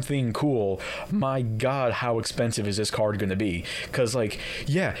the damn thing cool, my God, how expensive is this card going to be? Because, like,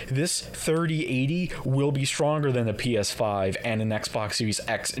 this 3080 will be stronger than a PS5 and an Xbox Series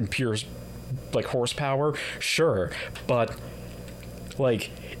X in pure like horsepower, sure, but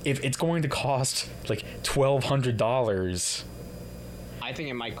like if it's going to cost like $1,200. I think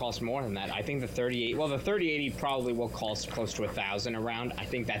it might cost more than that. I think the 3080 probably will cost close to $1,000 around. I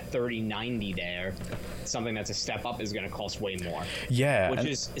think that 3090 there, something that's a step up, is going to cost way more. Yeah. Which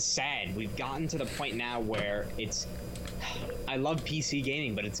is sad. We've gotten to the point now where I love PC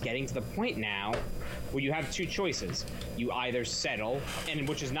gaming, but it's getting to the point now where you have two choices. You either settle, and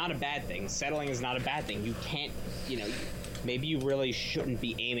which is not a bad thing. Settling is not a bad thing. You can't, maybe you really shouldn't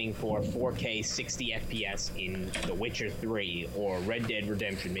be aiming for 4K 60 FPS in The Witcher 3 or Red Dead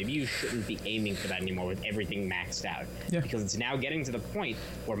Redemption. Maybe you shouldn't be aiming for that anymore with everything maxed out. Yeah. Because it's now getting to the point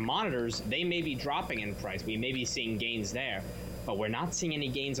where monitors, they may be dropping in price. We may be seeing gains there, but we're not seeing any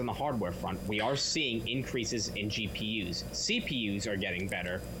gains on the hardware front. We are seeing increases in GPUs. CPUs are getting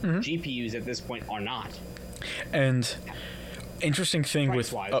better. GPUs at this point are not. And interesting thing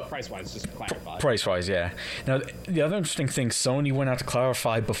price-wise, just to clarify. Price-wise, yeah. Now, the other interesting thing, Sony went out to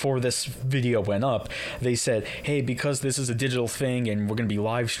clarify before this video went up. They said, hey, because this is a digital thing and we're going to be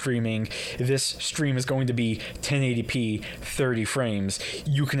live streaming, this stream is going to be 1080p, 30 frames.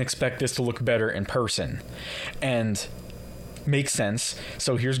 You can expect this to look better in person. And makes sense.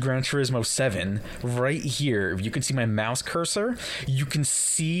 So here's Gran Turismo 7. Right here, if you can see my mouse cursor, you can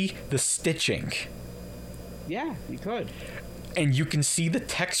see the stitching. Yeah, you could. And you can see the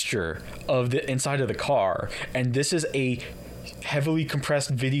texture of the inside of the car. And this is a heavily compressed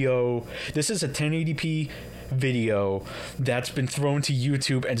video. This is a 1080p video that's been thrown to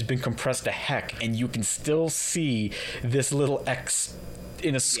YouTube and it's been compressed to heck. And you can still see this little X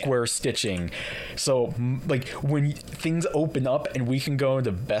in a square stitching. So like when things open up and we can go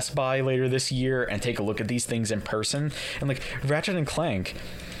to Best Buy later this year and take a look at these things in person, and like Ratchet and Clank,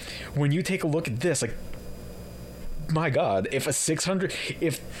 when you take a look at this, like, my God, if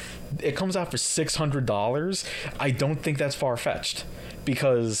it comes out for $600, I don't think that's far-fetched,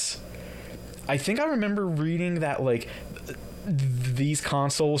 because I think I remember reading that like these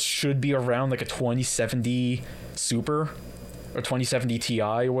consoles should be around like a 2070 Super or 2070 Ti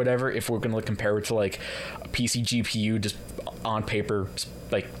or whatever, if we're going to compare it to like a PC GPU just on paper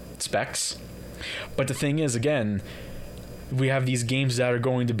like specs. But the thing is, again, we have these games that are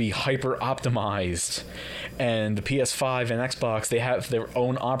going to be hyper optimized, and the PS5 and Xbox, they have their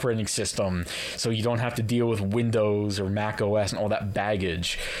own operating system, so you don't have to deal with Windows or Mac OS and all that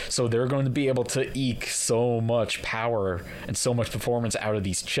baggage. So they're going to be able to eke so much power and so much performance out of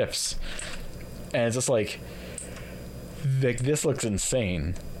these chips, and it's just like this looks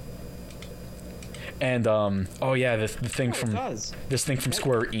insane. And this thing from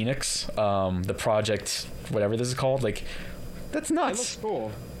Square Enix, the project, whatever this is called, like, that's nuts. It looks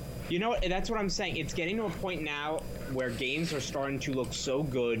cool. You know, that's what I'm saying. It's getting to a point now where games are starting to look so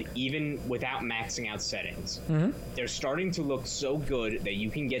good even without maxing out settings. They're starting to look so good that you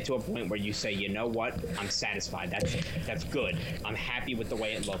can get to a point where you say, you know what, I'm satisfied. That's good. I'm happy with the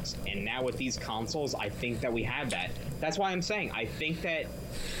way it looks. And now with these consoles, I think that we have that. That's why I'm saying I think that,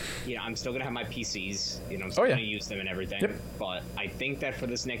 I'm still going to have my PCs. I'm still going to use them and everything. Yep. But I think that for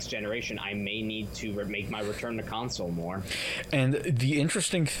this next generation, I may need to make my return to console more. And the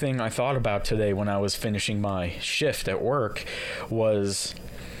interesting thing I thought about today when I was finishing my shift at work was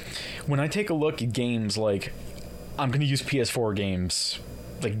when I take a look at games like, I'm going to use PS4 games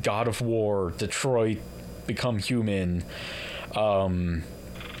like God of War, Detroit, Become Human,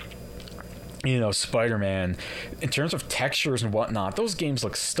 Spider-Man. In terms of textures and whatnot, those games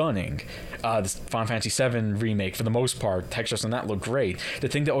look stunning. This Final Fantasy VII remake, for the most part, textures on that look great. The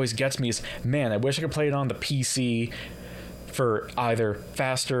thing that always gets me is, man, I wish I could play it on the PC for either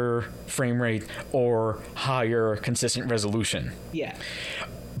faster frame rate or higher consistent resolution. Yeah.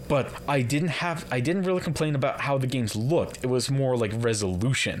 But I didn't really complain about how the games looked. It was more like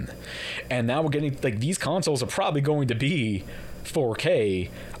resolution. And now we're getting, like, these consoles are probably going to be 4K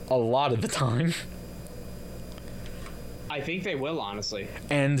a lot of the time. I think they will, honestly.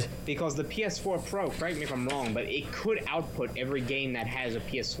 And because the PS4 Pro, correct me if I'm wrong, but it could output every game that has a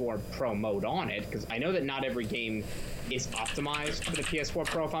PS4 Pro mode on it, because I know that not every game is optimized for the PS4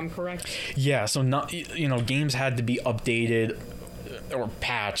 Pro, if I'm correct. Yeah, so not, games had to be updated or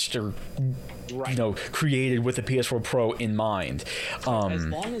patched or created with the PS4 Pro in mind. As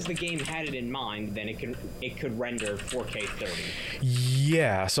long as the game had it in mind, then it could render 4K 30.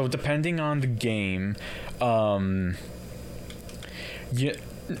 Yeah, so depending on the game,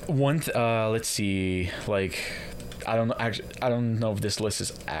 let's see, like, I don't know if this list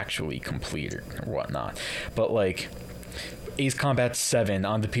is actually complete or whatnot, but like, Ace Combat 7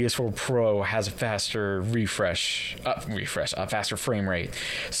 on the PS4 Pro has a faster faster frame rate.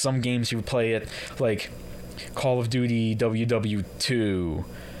 Some games you play it, like Call of Duty WW2,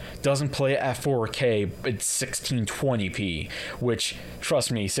 doesn't play it at 4K, it's 1620p, which,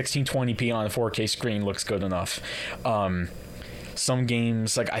 trust me, 1620p on a 4K screen looks good enough. Some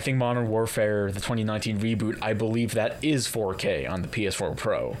games, like I think Modern Warfare, the 2019 reboot, I believe that is 4K on the PS4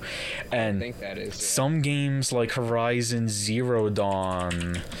 Pro. And I think that is, yeah. Some games like Horizon Zero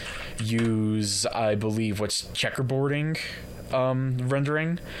Dawn use, I believe, what's checkerboarding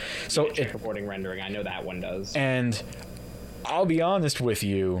rendering. So checkerboarding rendering, I know that one does. And I'll be honest with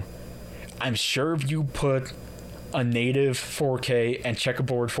you, I'm sure if you put a native 4K and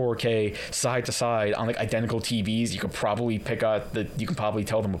checkerboard 4K side to side on like identical TVs, you could probably you can probably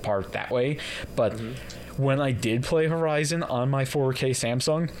tell them apart that way. But when I did play Horizon on my 4K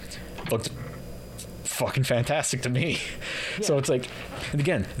Samsung, it looked fucking fantastic to me. Yeah. So it's like, and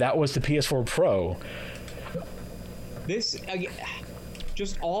again, that was the PS4 Pro. This,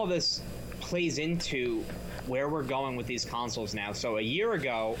 just all of this plays into where we're going with these consoles now. So a year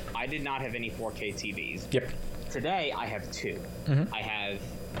ago, I did not have any 4K TVs. Yep. Today, I have two. I have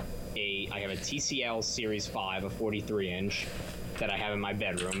a TCL Series 5, a 43-inch, that I have in my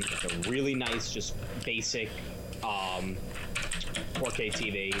bedroom. It's a really nice, just basic 4K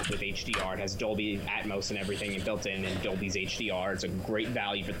TV with HDR. It has Dolby Atmos and everything built in, and Dolby's HDR. It's a great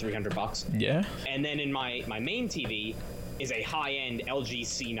value for $300. Yeah. And then in my main TV is a high-end LG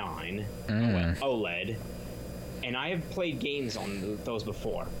C9 OLED. And I have played games on those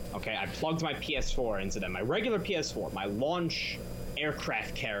before. Okay, I plugged my PS4 into them. My regular PS4, my launch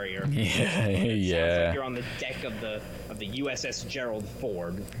aircraft carrier. Yeah, yeah. Sounds like you're on the deck of the USS Gerald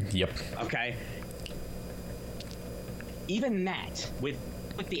Ford. Yep. Okay. Even that, with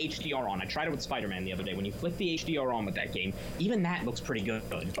the HDR on, I tried it with Spider-Man the other day. When you flick the HDR on with that game, even that looks pretty good.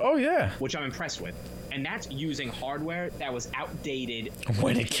 Oh yeah. Which I'm impressed with. And that's using hardware that was outdated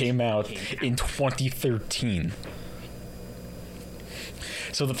when it came out in 2013.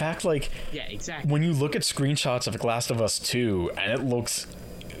 So the fact, like, yeah, exactly. When you look at screenshots of Last of Us 2, and it looks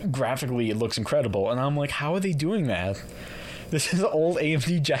incredible, and I'm like, how are they doing that? This is old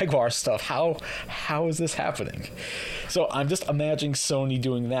AMD Jaguar stuff. How is this happening? So I'm just imagining Sony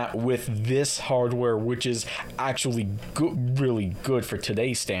doing that with this hardware, which is actually really good for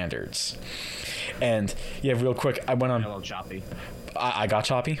today's standards. And yeah, real quick, I went on. A little choppy. I got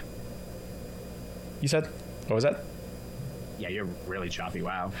choppy. You said? What was that? Yeah, you're really choppy.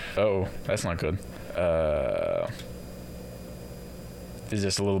 Wow. Oh, that's not good. Is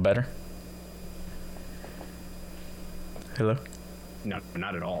this a little better? Hello? No,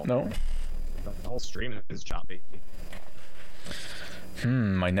 not at all. No? The whole stream is choppy.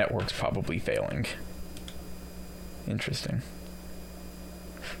 My network's probably failing. Interesting.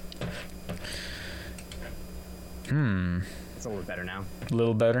 It's a little better now. A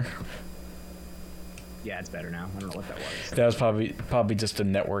little better? Yeah, it's better now. I don't know what that was. That was probably just a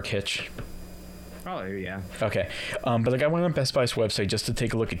network hitch. Probably, yeah. Okay. But like I went on Best Buy's website just to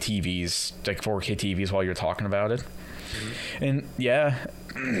take a look at TVs, like 4K TVs while you're talking about it. And yeah,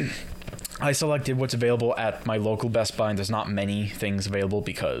 I selected what's available at my local Best Buy, and there's not many things available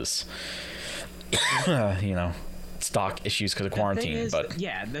because, stock issues because of quarantine. But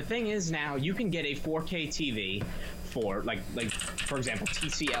yeah, the thing is now you can get a 4K TV for like for example,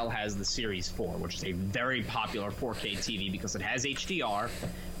 TCL has the Series 4, which is a very popular 4K TV because it has HDR.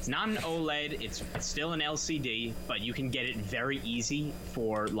 It's not an OLED, it's still an LCD, but you can get it very easy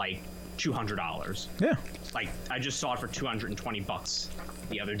for like $200. Yeah. Like I just saw it for $220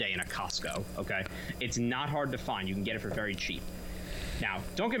 the other day in a Costco. Okay, it's not hard to find. You can get it for very cheap. Now,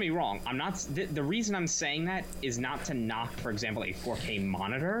 don't get me wrong. I'm not. The reason I'm saying that is not to knock, for example, a 4K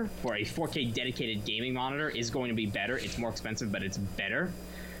monitor. For a 4K dedicated gaming monitor is going to be better. It's more expensive, but it's better.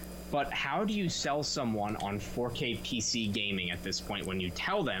 But how do you sell someone on 4K PC gaming at this point when you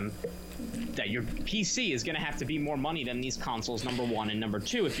tell them that your PC is going to have to be more money than these consoles, number one, and number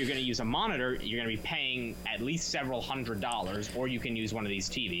two, if you're going to use a monitor, you're going to be paying at least several $100s, or you can use one of these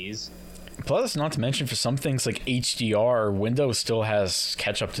TVs. Plus, not to mention, for some things like HDR, Windows still has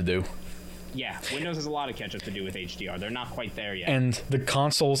catch-up to do. Yeah, Windows has a lot of catch-up to do with HDR. They're not quite there yet. And the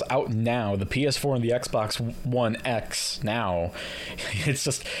consoles out now, the PS4 and the Xbox One X now, it's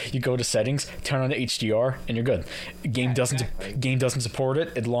just, you go to settings, turn on the HDR, and you're good. Game doesn't support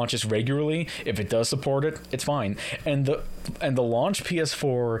it. It launches regularly. If it does support it, it's fine. And the launch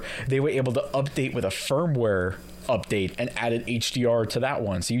PS4, they were able to update with a firmware update and added HDR to that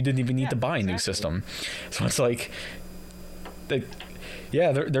one, so you didn't even need to buy a new system. So it's like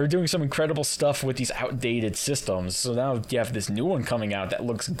Yeah, they're doing some incredible stuff with these outdated systems. So now you have this new one coming out that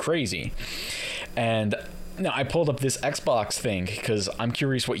looks crazy. And now I pulled up this Xbox thing because I'm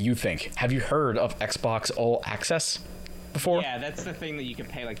curious what you think. Have you heard of Xbox All Access before? Yeah, that's the thing that you can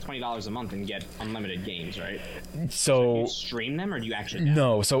pay like $20 a month and get unlimited games, right? So do you stream them, or do you actually?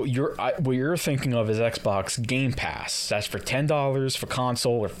 No. So what you're thinking of is Xbox Game Pass. That's for $10 for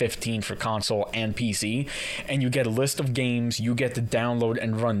console or $15 for console and PC, and you get a list of games you get to download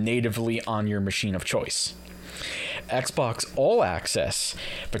and run natively on your machine of choice. Xbox All Access,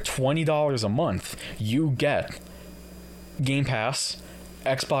 for $20 a month, you get Game Pass,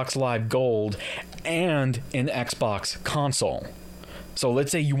 Xbox Live Gold, and an Xbox console. So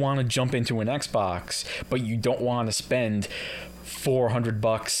let's say you want to jump into an Xbox, but you don't want to spend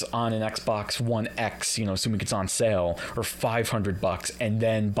 $400 on an Xbox One X, assuming it's on sale, or $500 and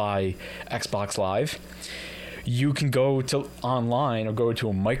then buy Xbox Live. You can go to online or go to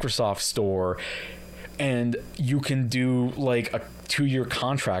a Microsoft store, and you can do like a 2-year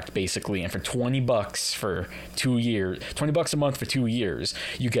contract basically, and for $20 for 2 years, $20 a month for 2 years,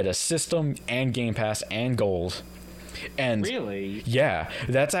 you get a system and Game Pass and Gold. And really, yeah,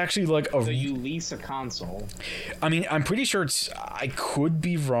 that's actually like a. So you lease a console. I mean, I'm pretty sure it's. I could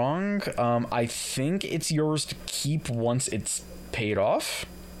be wrong. I think it's yours to keep once it's paid off.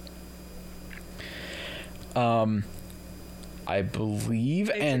 I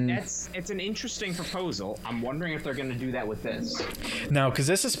believe, it's an interesting proposal. I'm wondering if they're going to do that with this. Now, because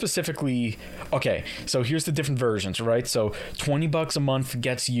this is specifically okay. So here's the different versions, right? So $20 a month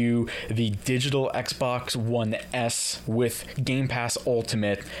gets you the digital Xbox One S with Game Pass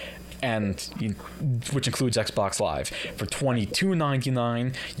Ultimate, which includes Xbox Live. For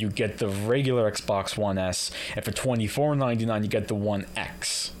 $22.99, you get the regular Xbox One S, and for $24.99, you get the One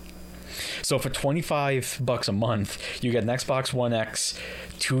X. So for $25 a month, you get an Xbox One X,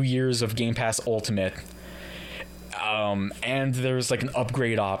 2 years of Game Pass Ultimate, and there's like an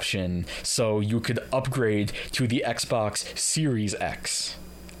upgrade option, so you could upgrade to the Xbox Series X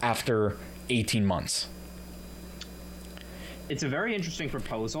after 18 months. It's a very interesting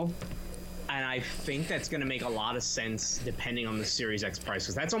proposal, and I think that's going to make a lot of sense depending on the Series X price,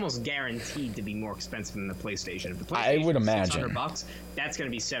 because that's almost guaranteed to be more expensive than the PlayStation. If the PlayStation I would imagine $600, that's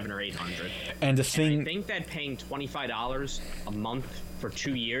going to be $700 or $800. And the thing, I think that paying $25 a month for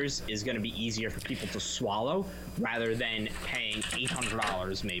 2 years is going to be easier for people to swallow rather than paying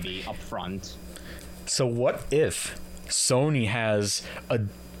 $800 maybe up front. So what if Sony has a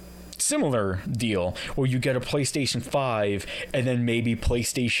similar deal where you get a PlayStation 5 and then maybe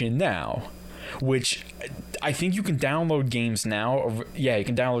PlayStation Now, which I think you can download games now. Yeah, you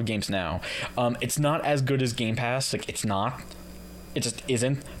can download games now. It's not as good as Game Pass. Like, it's not. It just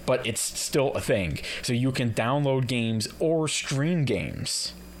isn't, but it's still a thing. So you can download games or stream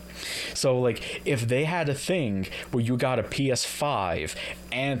games. So, like, if they had a thing where you got a PS5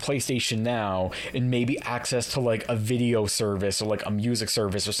 and PlayStation Now and maybe access to, like, a video service or, like, a music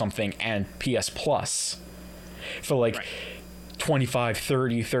service or something and PS Plus for, like, right, $25,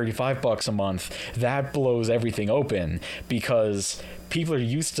 $30, $35 a month, that blows everything open, because people are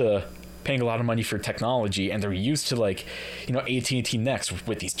used to paying a lot of money for technology, and they're used to, like, AT&T Next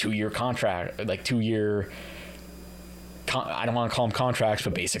with these 2-year contract, like 2-year. I don't want to call them contracts,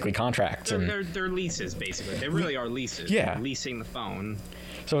 but basically contracts. They're leases, basically. They really are leases. Yeah. You're leasing the phone.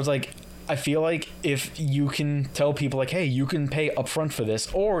 So it's like, I feel like if you can tell people, like, hey, you can pay upfront for this,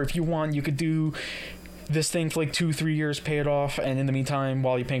 or if you want, you could do this thing for like 2-3 years, pay it off, and in the meantime,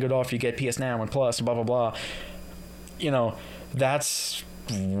 while you're paying it off, you get PS Now and Plus, and blah, blah, blah. That's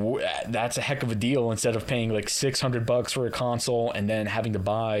a heck of a deal, instead of paying like $600 for a console and then having to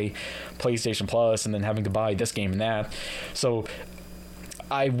buy PlayStation Plus and then having to buy this game and that. So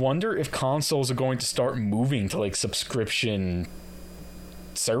I wonder if consoles are going to start moving to like subscription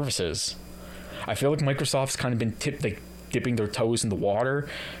services. I feel like Microsoft's kind of been dipping their toes in the water,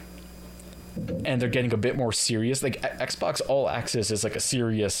 and they're getting a bit more serious. Like, Xbox All Access is like a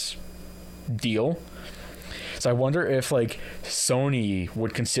serious deal. So I wonder if, like, Sony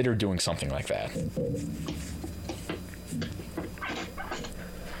would consider doing something like that.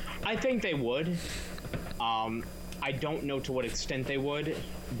 I think they would. I don't know to what extent they would,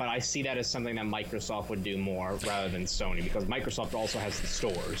 but I see that as something that Microsoft would do more rather than Sony, because Microsoft also has the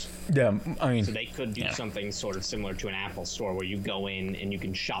stores. Yeah, I mean... So they could do something sort of similar to an Apple store where you go in and you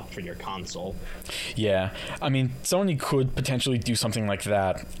can shop for your console. Yeah, I mean, Sony could potentially do something like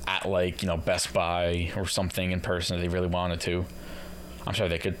that at, like, Best Buy or something in person if they really wanted to. I'm sure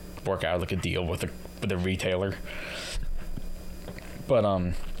they could work out, like, a deal with a retailer. But,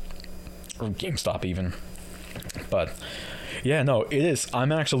 or GameStop even. But Yeah, no, it is.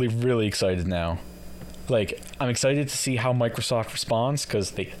 I'm actually really excited now. Like, I'm excited to see how Microsoft responds,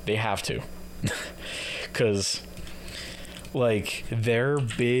 because they have to. Because, like, their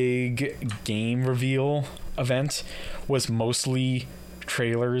big game reveal event was mostly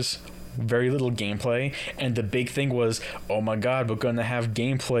trailers, very little gameplay, and the big thing was, oh my god, we're gonna have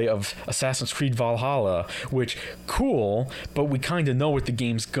gameplay of Assassin's Creed Valhalla, which, cool, but we kind of know what the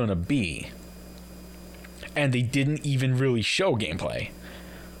game's gonna be. And they didn't even really show gameplay.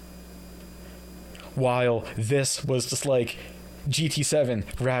 While this was just like GT7,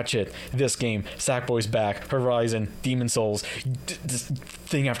 Ratchet, this game, Sackboy's back, Horizon, Demon Souls, just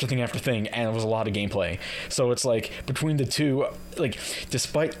thing after thing after thing, and it was a lot of gameplay. So it's like, between the two, like,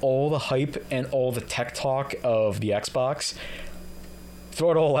 despite all the hype and all the tech talk of the Xbox,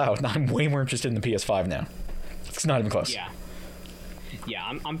 throw it all out, I'm way more interested in the PS5 now. It's not even close. Yeah,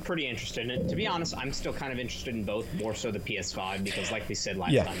 I'm pretty interested in it. To be honest, I'm still kind of interested in both, more so the PS5, because like we said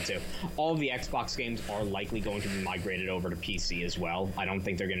last time too, all of the Xbox games are likely going to be migrated over to PC as well. I don't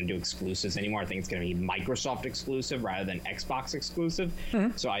think they're going to do exclusives anymore. I think it's going to be Microsoft exclusive rather than Xbox exclusive.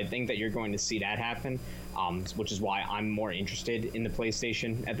 Mm-hmm. So I think that you're going to see that happen, which is why I'm more interested in the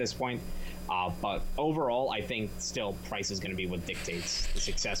PlayStation at this point. But overall, I think still price is going to be what dictates the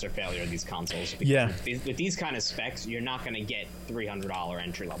success or failure of these consoles. With these kind of specs, you're not going to get $300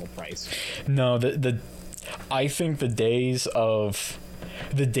 entry level price. No, I think the days of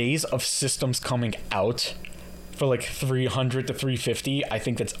systems coming out for like 300 to 350, I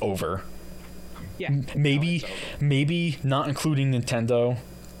think that's over. Yeah. Maybe not including Nintendo,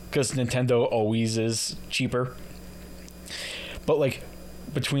 because Nintendo always is cheaper. But like,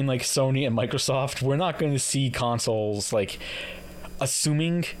 between like Sony and Microsoft, we're not going to see consoles, like,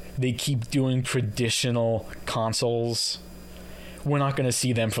 assuming they keep doing traditional consoles, we're not going to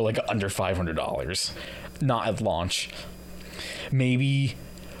see them for like under $500, not at launch. Maybe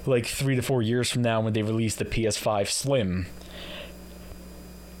like 3 to 4 years from now when they release the PS5 Slim.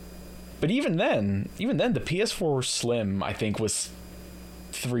 But even then the PS4 Slim, I think, was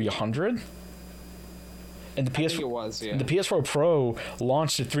 $300. And the PS4, it was, yeah. The PS4 Pro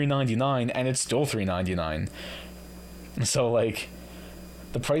launched at $399, and it's still $399. So, like,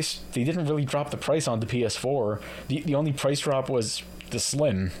 the price, they didn't really drop the price on the PS4. The only price drop was the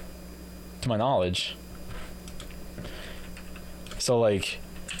Slim, to my knowledge. So, like,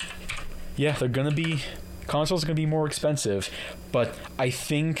 yeah, consoles are gonna be more expensive, but I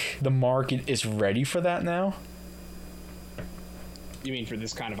think the market is ready for that now. You mean for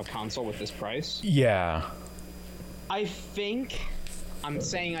this kind of a console with this price? Yeah. I'm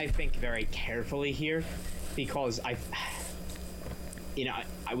saying I think very carefully here, because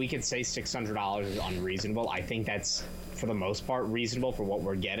we could say $600 is unreasonable. I think that's, for the most part, reasonable for what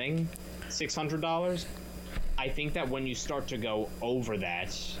we're getting, $600. I think that when you start to go over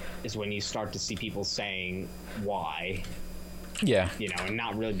that is when you start to see people saying why. Yeah. And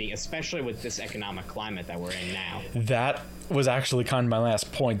not really being, especially with this economic climate that we're in now. That was actually kind of my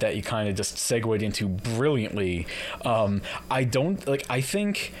last point that you kind of just segued into brilliantly. I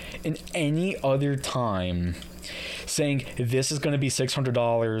think in any other time, saying this is going to be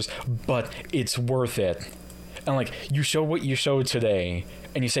 $600, but it's worth it, and like, you show what you showed today,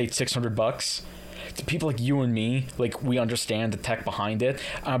 and you say it's $600, to people like you and me, like, we understand the tech behind it,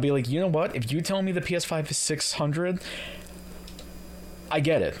 I'll be like, you know what? If you tell me the PS5 is $600, I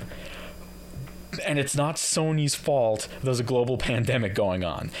get it. And it's not Sony's fault there's a global pandemic going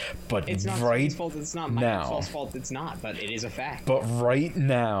on. But it's not Sony's fault, it's not Microsoft's fault, it's not, but it is a fact. But right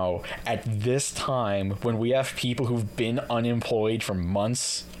now, at this time, when we have people who've been unemployed for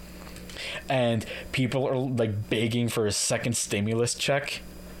months, and people are like begging for a second stimulus check,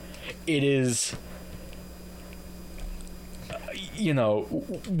 it is,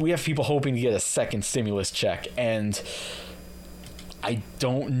 we have people hoping to get a second stimulus check, and I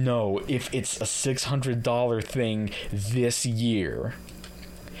don't know if it's a $600 thing this year.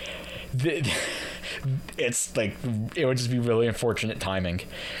 It's like, it would just be really unfortunate timing,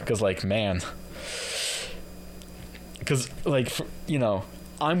 because like, man, because like,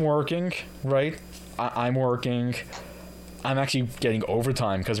 I'm working, right? I'm working. I'm actually getting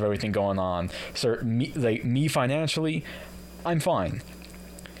overtime because of everything going on. So me financially, I'm fine.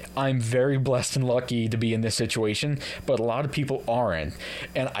 I'm very blessed and lucky to be in this situation, but a lot of people aren't.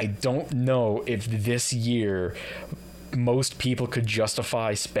 And I don't know if this year most people could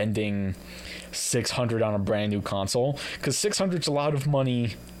justify spending $600 on a brand new console, because $600 is a lot of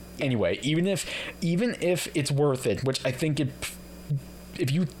money anyway. Even if it's worth it, which I think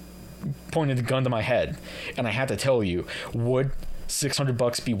if you pointed a gun to my head and I had to tell you, would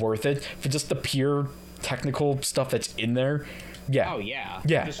 $600 be worth it for just the pure technical stuff that's in there, yeah. Oh yeah.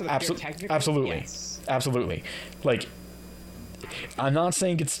 Yeah, Just for the pure technical? absolutely. Yes. Absolutely. Like, I'm not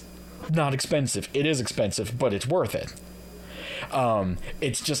saying it's not expensive. It is expensive, but it's worth it.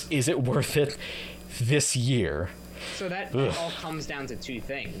 It's just, is it worth it this year? So that it all comes down to two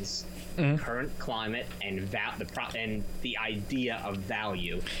things: current climate and the idea of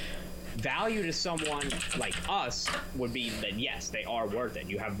value. Value to someone like us would be that yes, they are worth it.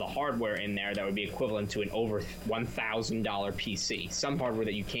 You have the hardware in there that would be equivalent to an over $1,000 PC. Some hardware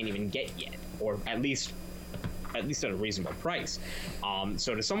that you can't even get yet, or at least at a reasonable price.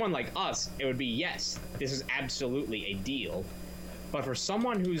 So to someone like us, it would be yes, this is absolutely a deal. But for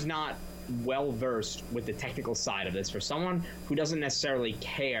someone who's not well versed with the technical side of this, for someone who doesn't necessarily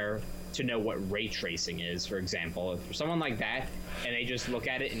care to know what ray tracing is, for example, for someone like that, and they just look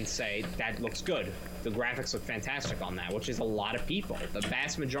at it and say, that looks good, the graphics look fantastic on that, which is a lot of people. The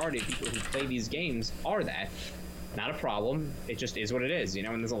vast majority of people who play these games are that. Not a problem. It just is what it is, you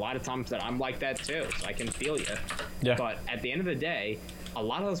know, and there's a lot of times that I'm like that too, so I can feel you. Yeah. But at the end of the day, a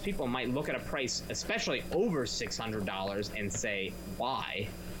lot of those people might look at a price, especially over $600, and say, why?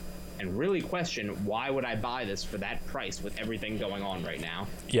 And really question, why would I buy this for that price with everything going on right now?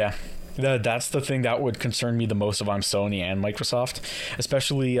 Yeah. That's the thing that would concern me the most if I'm Sony and Microsoft,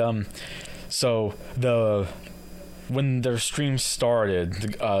 especially when their stream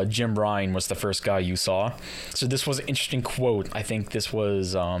started, Jim Ryan was the first guy you saw. So this was an interesting quote. I think this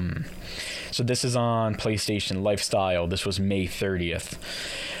was so this is on PlayStation Lifestyle. This was May 30th.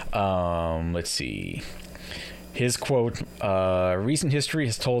 Let's see. His quote, recent history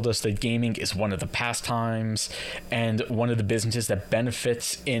has told us that gaming is one of the pastimes and one of the businesses that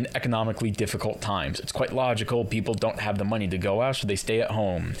benefits in economically difficult times. It's quite logical. People don't have the money to go out, so they stay at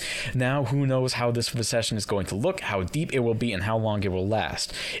home. Now, who knows how this recession is going to look, how deep it will be, and how long it will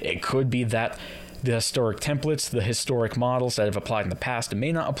last. It could be that the historic templates, the historic models that have applied in the past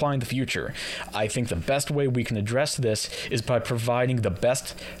may not apply in the future. I think the best way we can address this is by providing the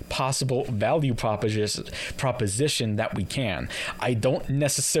best possible value proposition that we can. I don't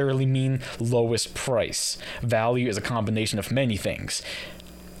necessarily mean lowest price. Value is a combination of many things.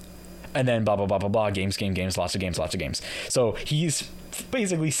 And then blah, blah, blah, blah, blah, games, lots of games. So he's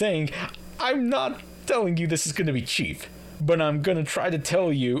basically saying, I'm not telling you this is going to be cheap, but I'm going to try to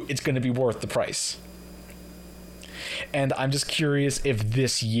tell you it's going to be worth the price. And I'm just curious if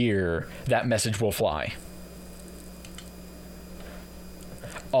this year that message will fly.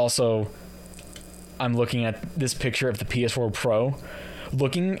 Also, I'm looking at this picture of the PS4 Pro.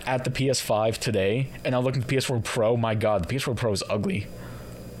 Looking at the PS5 today, and I'm looking at the PS4 Pro, my god, the PS4 Pro is ugly.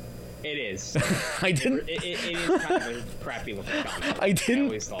 It is. I didn't. It is kind of a crappy looking comic. I didn't. I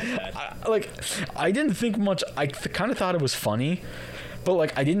always thought that. I didn't think much. I kind of thought it was funny, but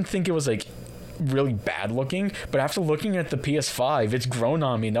like I didn't think it was like really bad looking. But after looking at the PS5, it's grown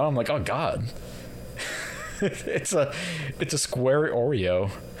on me. Now I'm like, oh god, it's a square Oreo,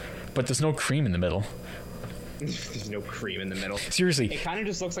 but there's no cream in the middle. There's no cream in the middle. Seriously. It kind of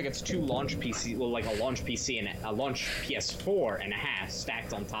just looks like it's two launch PC, well, like a launch PC and a launch PS4 and a half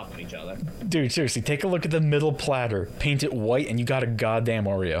stacked on top of each other. Dude, seriously, take a look at the middle platter. Paint it white and you got a goddamn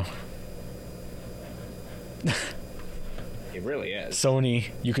Oreo. It really is. Sony,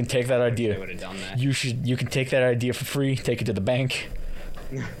 you can take that idea. They would have done that. You can take that idea for free, take it to the bank.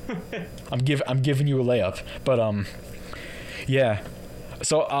 I'm giving you a layup. But yeah.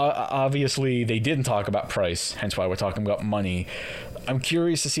 So obviously they didn't talk about price, hence why we're talking about money. I'm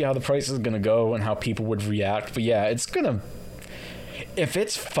curious to see how the price is going to go and how people would react. But yeah, it's going to... If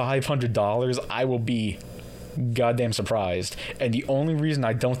it's $500, I will be goddamn surprised. And the only reason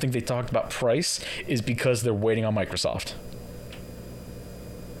I don't think they talked about price is because they're waiting on Microsoft.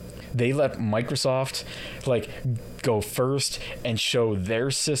 They let Microsoft go first and show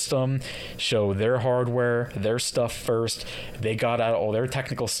their system, show their hardware, their stuff first. They got out all their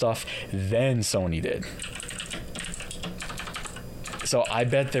technical stuff, then Sony did. So I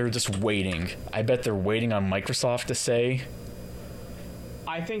bet they're just waiting. I bet they're waiting on Microsoft to say.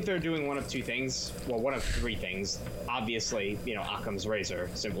 I think they're doing one of two things. Well, one of three things. Obviously, Occam's razor.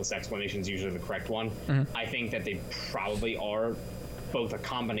 Simplest explanation is usually the correct one. Mm-hmm. I think that they probably are both a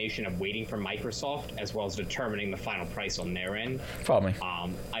combination of waiting for Microsoft as well as determining the final price on their end. Probably.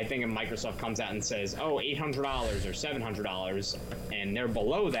 I think if Microsoft comes out and says, oh, $800 or $700, and they're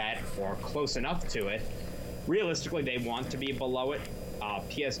below that or close enough to it, realistically, they want to be below it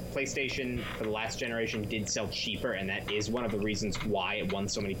PlayStation for the last generation did sell cheaper, and that is one of the reasons why it won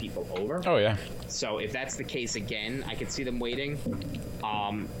so many people over. Oh yeah. So if that's the case again, I could see them waiting.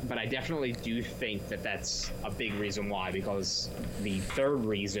 But I definitely do think that that's a big reason why, because the third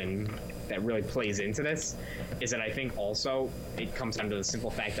reason that really plays into this is that I think also it comes down to the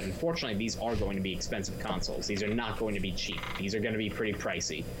simple fact that unfortunately these are going to be expensive consoles. These are not going to be cheap. These are going to be pretty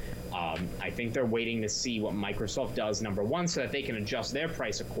pricey. I think they're waiting to see what Microsoft does, number one, so that they can adjust their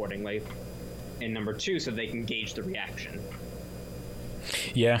price accordingly, and number two, so they can gauge the reaction.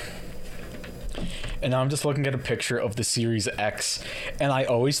 Yeah. And now I'm just looking at a picture of the Series X, and I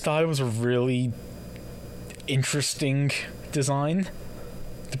always thought it was a really interesting design,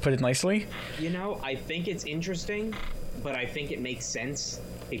 to put it nicely. You know, I think it's interesting, but I think it makes sense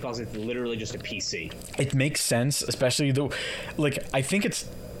because it's literally just a PC. It makes sense, especially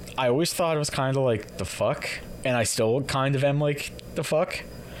I always thought it was kind of like, the fuck? And I still kind of am like, the fuck?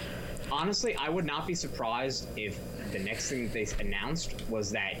 Honestly, I would not be surprised if the next thing they announced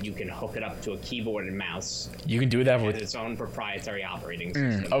was that you can hook it up to a keyboard and mouse. You can do that with its own proprietary operating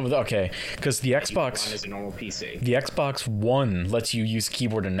system. Oh, okay. Because the Xbox run as a normal PC. The Xbox One lets you use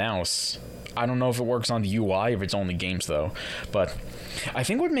keyboard and mouse. I don't know if it works on the UI, if it's only games though. But I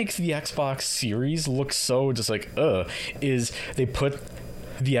think what makes the Xbox Series look so just like is they put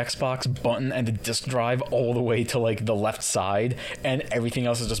the Xbox button and the disk drive all the way to like the left side, and everything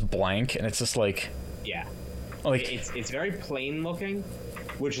else is just blank, and it's just like, yeah, like it's very plain looking,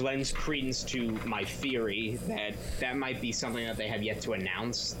 which lends credence to my theory that might be something that they have yet to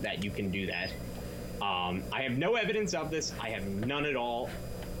announce, that you can do that. I have no evidence of this. I have none at all.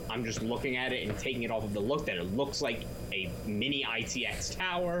 I'm just looking at it and taking it off of the look that it looks like a mini ITX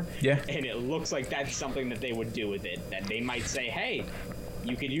tower. Yeah. And it looks like that's something that they would do with it. That they might say, hey,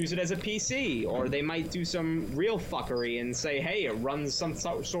 you could use it as a PC, or they might do some real fuckery and say, hey, it runs some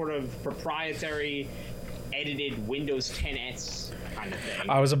sort of proprietary edited Windows 10s kind of thing.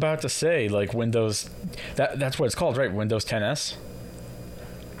 I was about to say, like, Windows, that's what it's called, right? Windows 10s?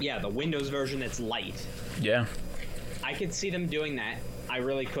 Yeah, the Windows version that's light. Yeah. I could see them doing that. I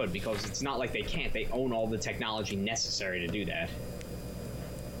really could, because it's not like they can't. They own all the technology necessary to do that.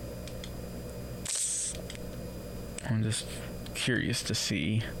 I'm just curious to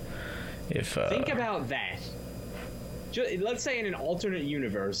see if think about that. Let's say in an alternate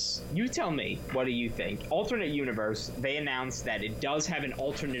universe, you tell me, what do you think? Alternate universe, they announced that it does have an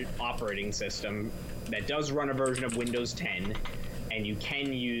alternate operating system that does run a version of Windows 10, and you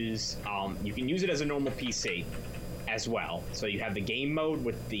can use it as a normal PC as well. So you have the game mode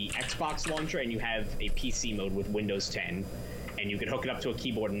with the Xbox launcher, and you have a PC mode with Windows 10, and you could hook it up to a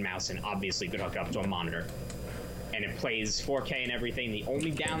keyboard and mouse, and obviously you could hook it up to a monitor. And it plays 4K and everything. The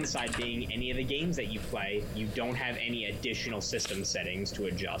only downside being any of the games that you play, you don't have any additional system settings to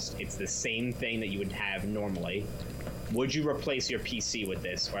adjust. It's the same thing that you would have normally. Would you replace your PC with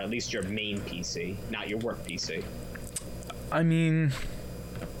this, or at least your main PC, not your work PC? I mean,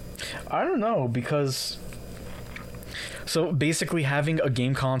 I don't know, because so basically having a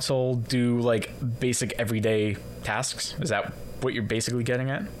game console do like basic everyday tasks, is that what you're basically getting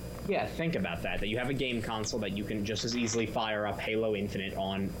at? Yeah, think about that you have a game console that you can just as easily fire up Halo Infinite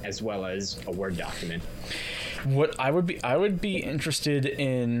on, as well as a Word document. What I would be interested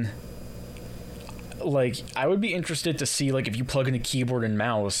in, like, I would be interested to see, like, if you plug in a keyboard and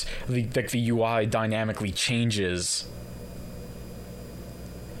mouse, the UI dynamically changes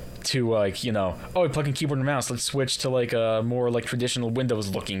to, like, you know, oh, we plug in keyboard and mouse, let's switch to like a more like traditional Windows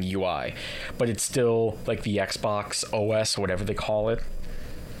looking UI, but it's still like the Xbox OS, whatever they call it.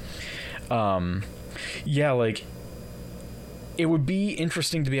 Yeah, like, it would be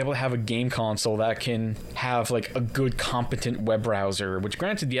interesting to be able to have a game console that can have like a good competent web browser, which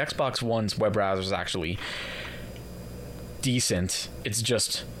granted the Xbox One's web browser is actually decent. It's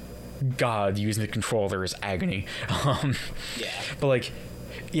just, God, using the controller is agony. Yeah. But like,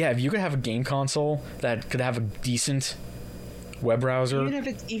 yeah, if you could have a game console that could have a decent web browser,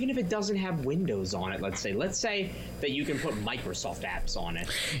 even if it doesn't have Windows on it, let's say that you can put Microsoft apps on it.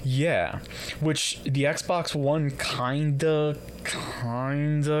 Yeah, which the Xbox One kinda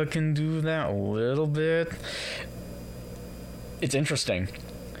can do that a little bit. It's interesting,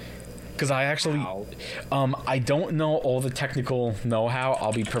 because I actually I don't know all the technical know-how,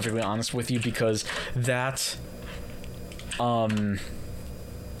 I'll be perfectly honest with you, because that let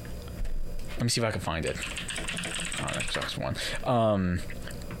me see if I can find it. Xbox One.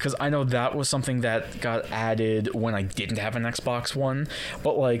 Because I know that was something that got added when I didn't have an Xbox One.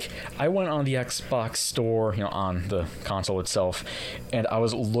 But, like, I went on the Xbox store, you know, on the console itself, and I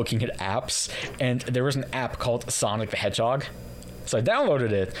was looking at apps, and there was an app called Sonic the Hedgehog. So I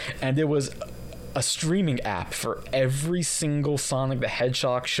downloaded it, and it was a streaming app for every single Sonic the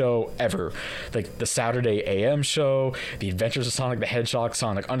Hedgehog show ever. Like the Saturday AM show, The Adventures of Sonic the Hedgehog,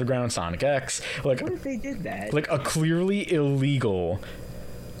 Sonic Underground, Sonic X. Like, what if they did that? Like a clearly illegal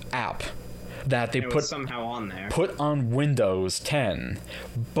app that they put somehow on there. Put on Windows 10,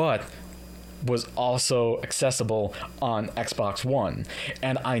 but was also accessible on Xbox One.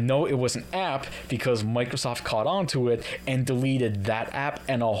 And I know it was an app because Microsoft caught on to it and deleted that app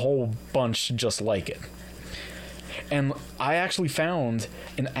and a whole bunch just like it. And I actually found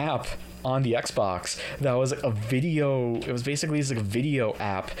an app on the Xbox that was like a video, it was basically like a video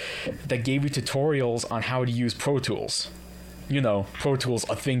app that gave you tutorials on how to use Pro Tools. You know, Pro Tools,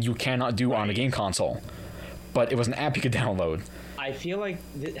 a thing you cannot do on a game console. But it was an app you could download. I feel like...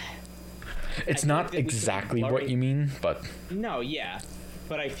 It's not exactly what you mean, but... No, yeah.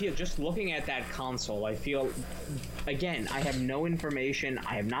 But I feel, just looking at that console, I feel... Again, I have no information.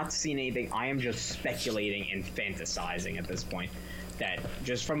 I have not seen anything. I am just speculating and fantasizing at this point. That,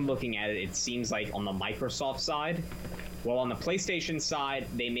 just from looking at it, it seems like on the Microsoft side... Well, on the PlayStation side,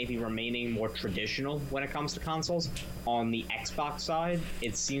 they may be remaining more traditional when it comes to consoles. On the Xbox side,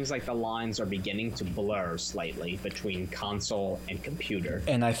 it seems like the lines are beginning to blur slightly between console and computer.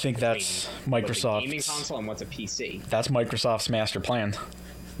 And I think that's Microsoft's... What's a gaming console and what's a PC. That's Microsoft's master plan.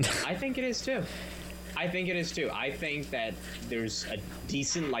 I think it is too. I think that there's a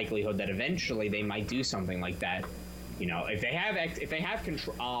decent likelihood that eventually they might do something like that. You know, if they have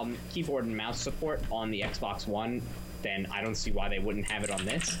keyboard and mouse support on the Xbox One, then I don't see why they wouldn't have it on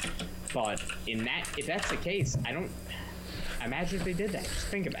this. But if that's the case, imagine if they did that. Just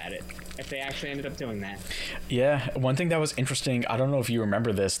think about it. If they actually ended up doing that. Yeah, one thing that was interesting, I don't know if you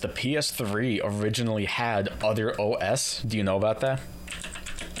remember this, the PS3 originally had other OS. Do you know about that?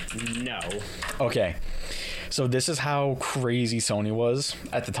 No. Okay. So this is how crazy Sony was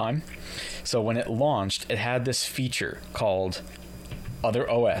at the time. So when it launched, it had this feature called Other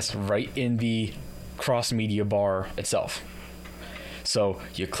OS right in the cross-media bar itself. So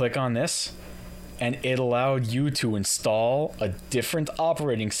you click on this, and it allowed you to install a different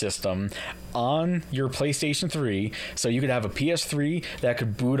operating system on your PlayStation 3, so you could have a PS3 that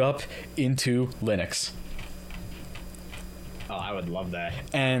could boot up into Linux. Oh, I would love that.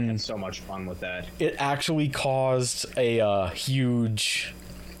 And I had so much fun with that. It actually caused a huge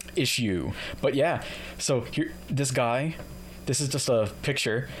issue. But yeah, so here, this is just a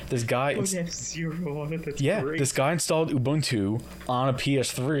picture. This guy... F-Zero on it, that's great. This guy installed Ubuntu on a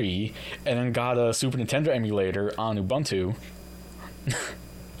PS3 and then got a Super Nintendo emulator on Ubuntu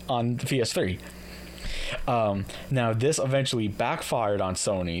on the PS3. Now, this eventually backfired on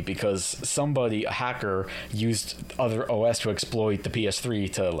Sony because a hacker, used Other OS to exploit the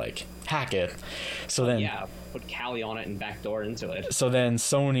PS3 to, like, hack it. So then... Yeah, put Kali on it and backdoor into it. So then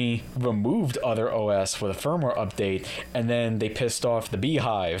Sony removed Other OS with a firmware update, and then they pissed off the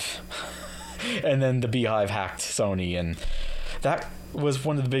Beehive. And then the Beehive hacked Sony, and that was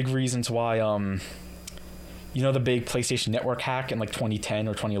one of the big reasons why, you know, the big PlayStation Network hack in like 2010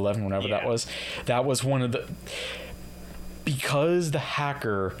 or 2011, whenever that was? That was one of the... Because the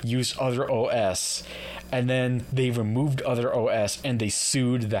hacker used Other OS, and then they removed Other OS and they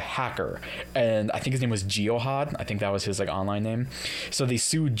sued the hacker. And I think his name was Geohad. I think that was his like online name. So they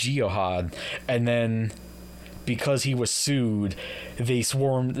sued Geohad, and then because he was sued, they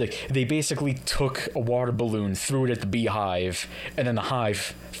they basically took a water balloon, threw it at the Beehive, and then the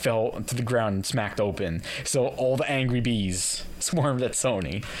hive fell to the ground and smacked open. So all the angry bees swarmed at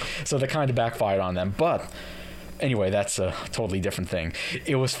Sony. So they kind of backfired on them. But anyway, that's a totally different thing.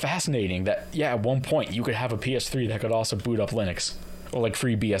 It was fascinating that, yeah, at one point you could have a PS3 that could also boot up Linux or like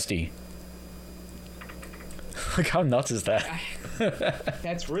free BSD. Like, how nuts is that?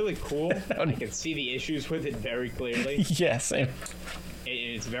 That's really cool. I can see the issues with it very clearly. Yeah, same.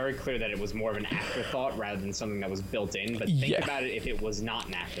 It's very clear that it was more of an afterthought rather than something that was built in. But think about it if it was not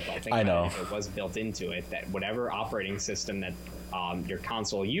an afterthought. Think about it if it was built into it, that whatever operating system that your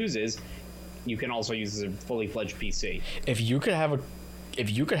console uses, you can also use as a fully fledged PC. If you could have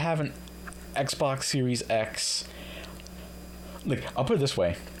an Xbox Series X, like, I'll put it this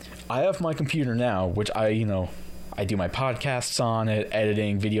way. I have my computer now, which I do my podcasts on it,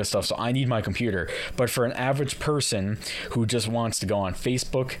 editing, video stuff, so I need my computer. But for an average person who just wants to go on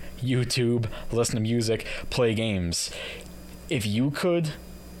Facebook, YouTube, listen to music, play games, if you could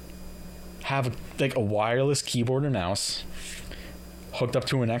have like a wireless keyboard and mouse hooked up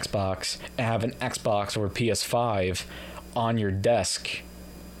to an Xbox and have an Xbox or a PS5 on your desk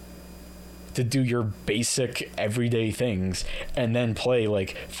to do your basic everyday things and then play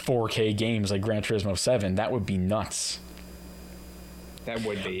like 4K games like Gran Turismo 7, that would be nuts. That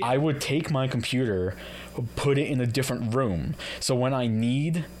would be. I would take my computer, put it in a different room. So when I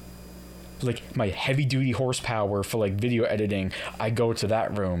need like my heavy duty horsepower for like video editing, I go to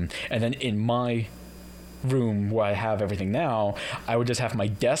that room. And then in my room where I have everything now, I would just have my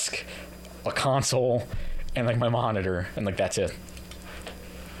desk, a console, and like my monitor, and like that's it.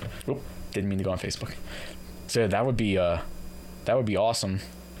 Oop, didn't mean to go on Facebook. So that would be awesome.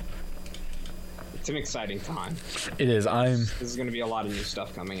 It's an exciting time. It is. This is going to be a lot of new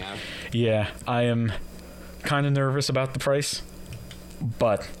stuff coming out. Yeah, I am kind of nervous about the price,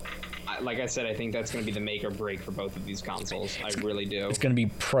 but like I said, I think that's going to be the make or break for both of these consoles. I really do. It's going to be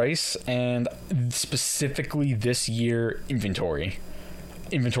price and specifically this year inventory.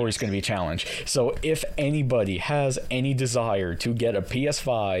 Inventory is going to be a challenge. So if anybody has any desire to get a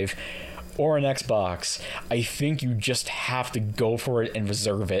PS5 or an Xbox, I think you just have to go for it and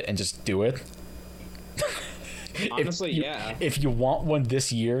reserve it and just do it. Honestly, yeah. If you want one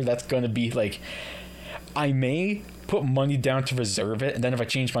this year, that's going to be like, I may put money down to reserve it, and then if I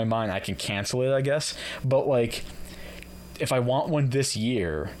change my mind, I can cancel it, I guess. But like, if I want one this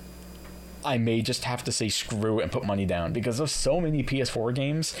year, I may just have to say screw it and put money down, because there's so many PS4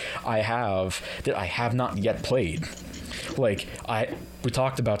 games I have that I have not yet played. Like, we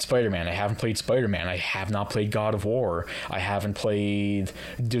talked about Spider-Man. I haven't played Spider-Man. I have not played God of War. I haven't played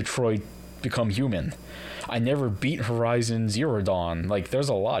Detroit Become Human. I never beat Horizon Zero Dawn. Like, there's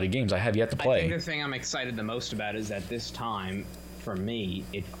a lot of games I have yet to play. I think the thing I'm excited the most about is that this time, for me,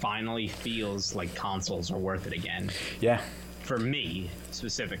 it finally feels like consoles are worth it again. Yeah. For me,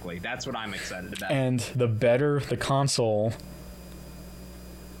 specifically. That's what I'm excited about. And the better the console,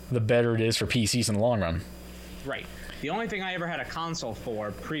 the better it is for PCs in the long run. Right. The only thing I ever had a console for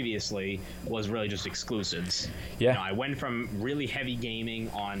previously was really just exclusives. Yeah. You know, I went from really heavy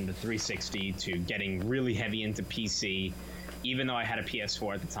gaming on the 360 to getting really heavy into PC, even though I had a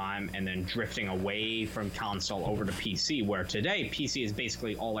PS4 at the time, and then drifting away from console over to PC, where today PC is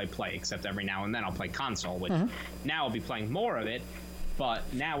basically all I play, except every now and then I'll play console, which now I'll be playing more of it. But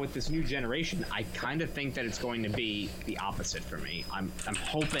now with this new generation, I kind of think that it's going to be the opposite for me. I'm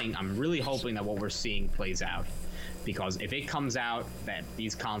really hoping that what we're seeing plays out. Because if it comes out that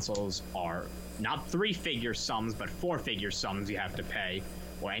these consoles are not 3-figure sums, but 4-figure sums you have to pay,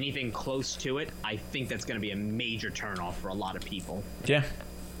 or anything close to it, I think that's going to be a major turnoff for a lot of people. Yeah.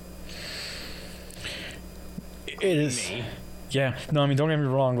 It is. Me. Yeah. No, I mean, don't get me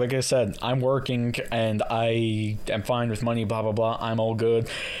wrong. Like I said, I'm working and I am fine with money, blah, blah, blah. I'm all good.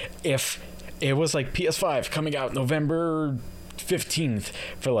 If it was like PS5 coming out November 15th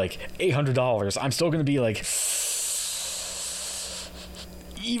for like $800, I'm still going to be like,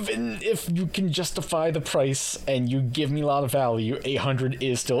 even if you can justify the price and you give me a lot of value, 800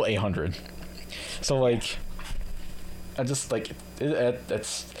 is still 800. So like, I just like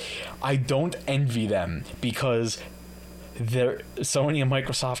that's, I don't envy them, because Sony and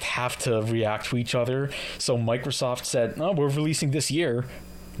Microsoft have to react to each other. So Microsoft said, "Oh, we're releasing this year.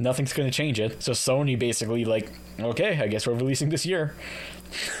 Nothing's going to change it." So Sony basically like, "Okay, I guess we're releasing this year."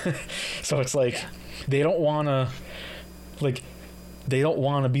 So it's like, they don't want to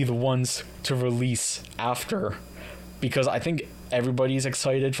be the ones to release after, because I think everybody's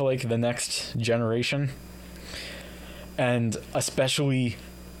excited for like the next generation, and especially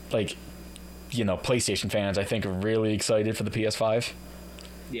like, you know, PlayStation fans, I think, are really excited for the PS5.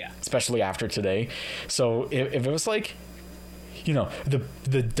 Yeah. Especially after today. So if it was like, you know, the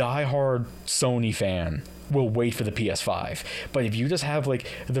diehard Sony fan will wait for the PS5. But if you just have like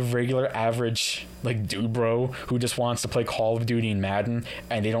the regular average like dude bro who just wants to play Call of Duty and Madden,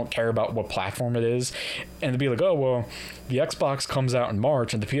 and they don't care about what platform it is, and they'll be like, "Oh, well, the Xbox comes out in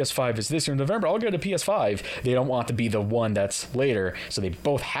March and the PS5 is this year in November, I'll get a PS5." They don't want to be the one that's later, so they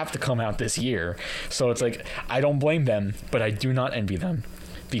both have to come out this year. So it's like, I don't blame them, but I do not envy them,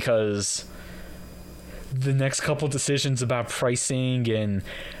 because the next couple decisions about pricing and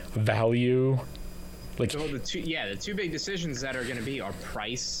value, like, so the two big decisions that are going to be are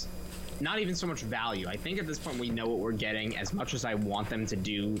price, not even so much value. I think at this point we know what we're getting. As much as I want them to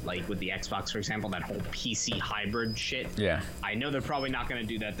do, like with the Xbox, for example, that whole PC hybrid shit. Yeah. I know they're probably not going to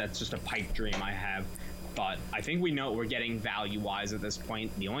do that. That's just a pipe dream I have. But I think we know what we're getting value-wise at this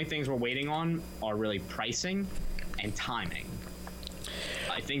point. The only things we're waiting on are really pricing and timing.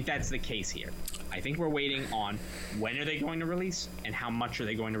 I think that's the case here. I think we're waiting on when are they going to release and how much are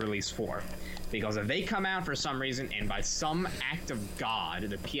they going to release for. Because if they come out for some reason and by some act of God,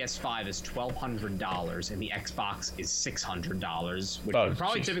 the PS5 is $1,200 and the Xbox is $600, which we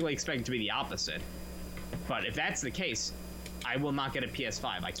probably typically expect to be the opposite. But if that's the case, I will not get a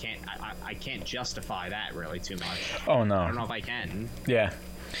PS5. I can't justify that really too much. Oh no. I don't know if I can. Yeah.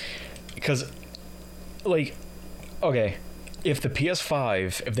 Because, like, okay, if the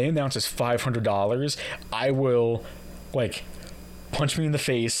PS5, if they announce it's $500, I will, like, punch me in the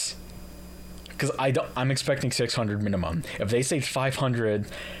face. Because I'm expecting 600 minimum. If they say 500,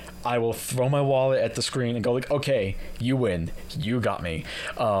 I will throw my wallet at the screen and go like, okay, you win. You got me.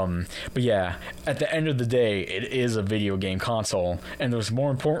 But yeah, at the end of the day, it is a video game console, and there's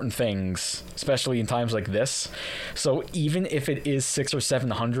more important things, especially in times like this. So even if it is 600 or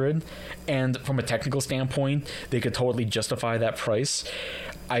 700, and from a technical standpoint, they could totally justify that price,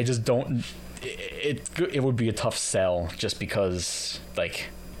 I just don't. It would be a tough sell just because, like,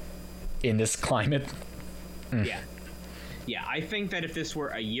 in this climate. Yeah, I think that if this were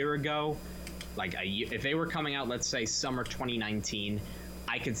a year ago, like if they were coming out, let's say summer 2019,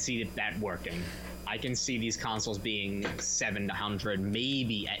 I could see that working. I can see these consoles being $700,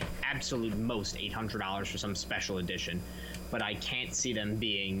 maybe at absolute most $800 for some special edition, but I can't see them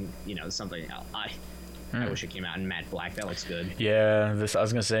being, something else. I wish it came out in matte black. That looks good. Yeah, I was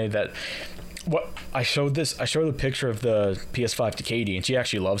gonna say that. What I showed a picture of the PS5 to Katie, and she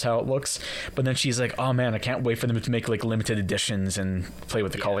actually loves how it looks. But then she's like, "Oh man, I can't wait for them to make like limited editions and play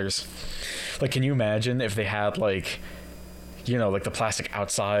with the colors." Like, can you imagine if they had like, like the plastic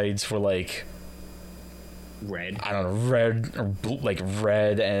outsides for like red? I don't know, red or like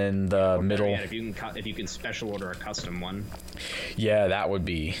red and the middle. Yeah, if you can special order a custom one. Yeah, that would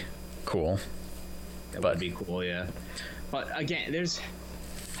be cool. That would be cool, yeah. But again,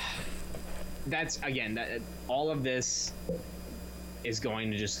 all of this is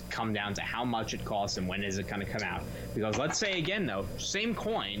going to just come down to how much it costs and when is it going to come out. Because let's say again though, same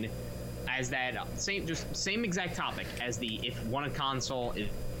coin as that, same exact topic as if one console is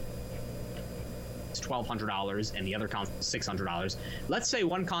 $1,200 and the other console is $600. Let's say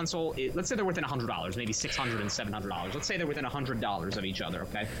one console, let's say they're within $100, maybe $600 and $700. Let's say they're within $100 of each other,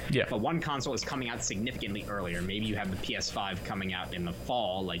 okay? Yeah. But one console is coming out significantly earlier. Maybe you have the PS5 coming out in the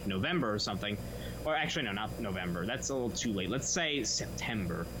fall, like November or something. Or actually, no, not November. That's a little too late. Let's say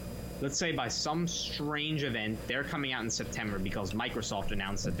September. Let's say by some strange event, they're coming out in September because Microsoft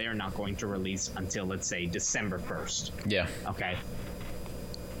announced that they're not going to release until, let's say, December 1st. Yeah. Okay.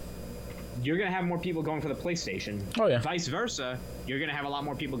 You're going to have more people going for the PlayStation. Oh, yeah. Vice versa, you're going to have a lot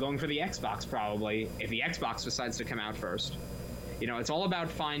more people going for the Xbox, probably, if the Xbox decides to come out first. It's all about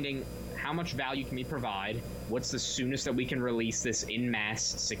finding how much value can we provide, what's the soonest that we can release this in mass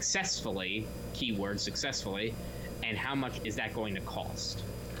successfully, keyword successfully, and how much is that going to cost?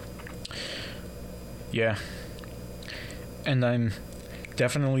 Yeah. And I'm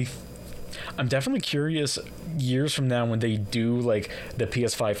definitely curious years from now when they do like the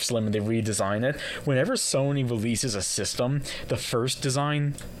PS5 Slim and they redesign it. Whenever Sony releases a system, the first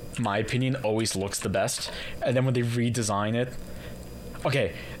design, in my opinion, always looks the best. And then when they redesign it,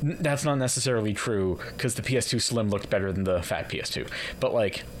 okay, that's not necessarily true because the PS2 Slim looked better than the fat PS2. But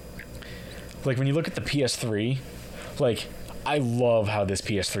like when you look at the PS3, like I love how this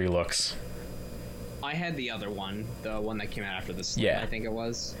PS3 looks. I had the other one, the one that came out after the Slim, yeah. I think it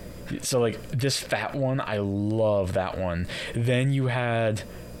was. So like this fat one, I love that one. Then you had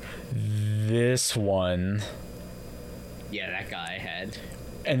this one. Yeah, that guy I had.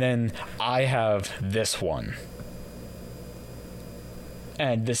 And then I have this one.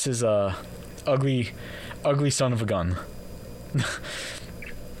 And this is a ugly son of a gun.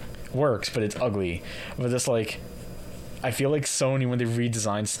 Works, but it's ugly. But this like, I feel like Sony, when they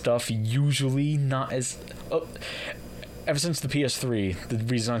redesign stuff, usually not as... ever since the PS3, the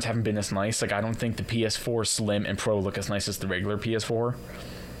redesigns haven't been as nice. Like, I don't think the PS4 Slim and Pro look as nice as the regular PS4.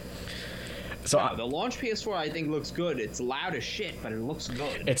 So the launch PS4, I think, looks good. It's loud as shit, but it looks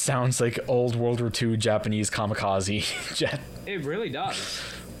good. It sounds like old World War II Japanese kamikaze jet. It really does.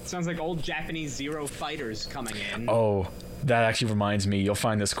 It sounds like old Japanese Zero fighters coming in. Oh, that actually reminds me. You'll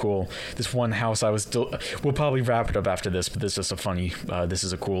find this cool. This one house I was... we'll probably wrap it up after this, but this is just a funny... this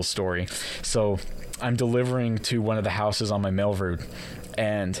is a cool story. So I'm delivering to one of the houses on my mail route,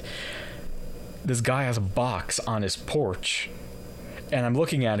 and this guy has a box on his porch. And I'm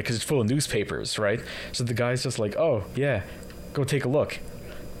looking at it because it's full of newspapers, right? So the guy's just like, oh, yeah, go take a look.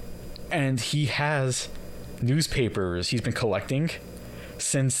 And he has newspapers he's been collecting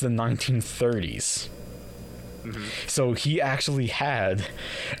since the 1930s. Mm-hmm. So he actually had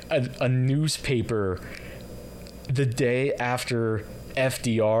a newspaper the day after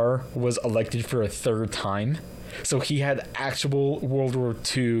FDR was elected for a third time. So he had actual World War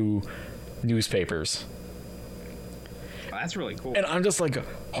II newspapers. that's really cool. And I'm just like,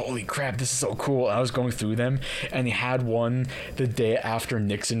 holy crap, this is so cool. And I was going through them, and he had one the day after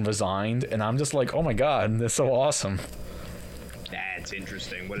Nixon resigned, and I'm just like, oh my god, that's so awesome. That's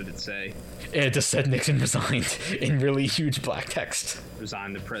interesting. What did it say? It just said Nixon resigned in really huge black text.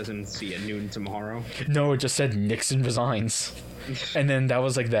 Resign the presidency at noon tomorrow? No, it just said Nixon resigns. And then that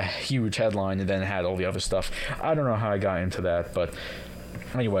was like the huge headline, and then it had all the other stuff. I don't know how I got into that, but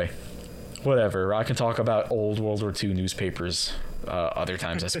anyway, whatever. I can talk about old World War II newspapers other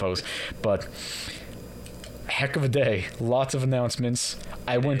times, I suppose. But heck of a day. Lots of announcements.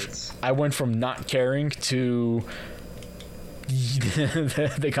 I went from not caring to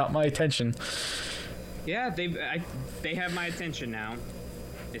they got my attention. Yeah, they have my attention now.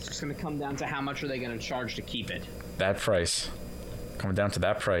 It's just going to come down to how much are they going to charge to keep it. That price. Coming down to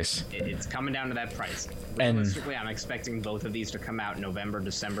that price. It's coming down to that price. And realistically, I'm expecting both of these to come out November,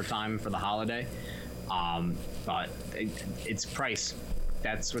 December time for the holiday. But it's price.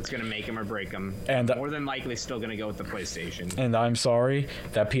 That's what's going to make them or break them. And more than likely still going to go with the PlayStation. And I'm sorry,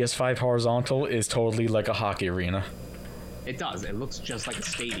 that PS5 horizontal is totally like a hockey arena. It does. It looks just like a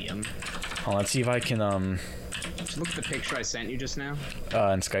stadium. Oh, let's see if I can, Just look at the picture I sent you just now.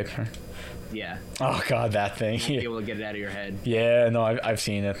 In Skype. Yeah. Oh god, that thing. You won't be able to get it out of your head. Yeah, no, I've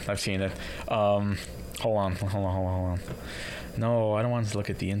seen it. Hold on. No, I don't want to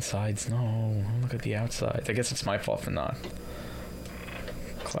look at the insides. No, look at the outsides. I guess it's my fault for not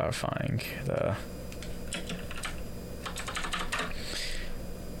clarifying the...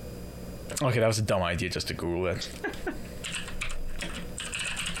 Okay, that was a dumb idea just to Google it.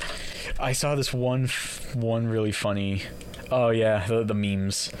 I saw this one really funny... Oh yeah, the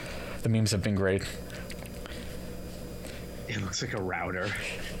memes. The memes have been great. It looks like a router.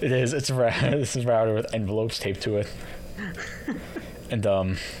 It is. This is a router with envelopes taped to it.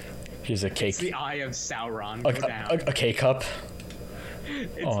 And here's a cake. It's the Eye of Sauron. Go down. A K-cup.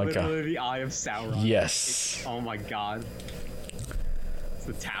 It's oh my literally god. the Eye of Sauron. Yes. Oh my god. It's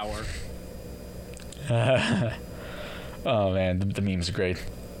the tower. Oh man, the memes are great.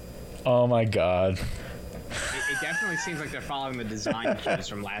 Oh my god. It definitely seems like they're following the design cues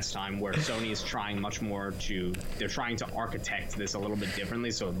from last time, where Sony is trying much more to... They're trying to architect this a little bit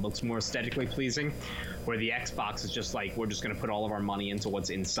differently so it looks more aesthetically pleasing, where the Xbox is just like, we're just going to put all of our money into what's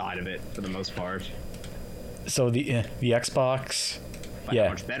inside of it for the most part. So the Xbox... But how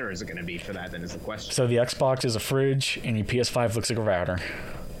much better is it going to be for that, then is the question. So the Xbox is a fridge, and your PS5 looks like a router.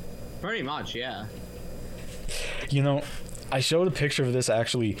 Pretty much, yeah. You know... I showed a picture of this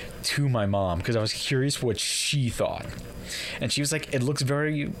actually to my mom because I was curious what she thought. And she was like, it looks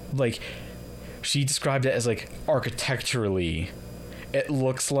very, like, she described it as, like, architecturally. It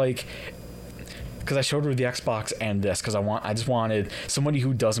looks like, because I showed her the Xbox and this because I just wanted somebody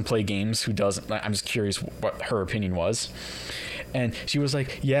who doesn't play games, who doesn't, I'm just curious what her opinion was. And she was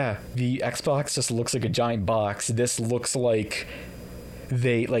like, yeah, the Xbox just looks like a giant box. This looks like...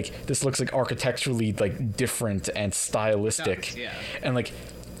 this looks like architecturally like different and stylistic. Does, yeah. And like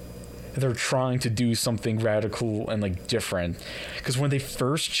they're trying to do something radical and like different, because when they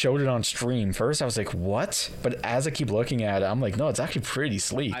first showed it on stream, first I was like, what? But as I keep looking at it, I'm like, no, it's actually pretty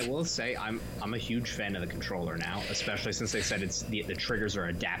sleek. I will say I'm a huge fan of the controller now, especially since they said it's the triggers are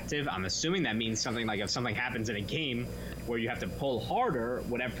adaptive. I'm assuming that means something like if something happens in a game where you have to pull harder,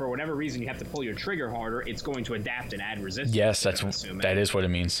 for whatever reason you have to pull your trigger harder, it's going to adapt and add resistance. Yes, that is what it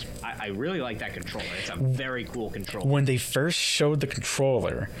means. I really like that controller. It's a very cool controller. When they first showed the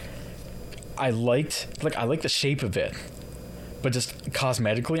controller, I liked the shape of it, but just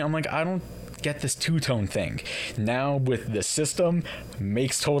cosmetically, I'm like, I don't get this two-tone thing. Now with the system,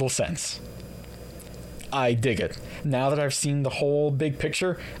 makes total sense. I dig it. Now that I've seen the whole big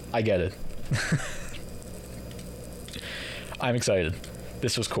picture, I get it. I'm excited.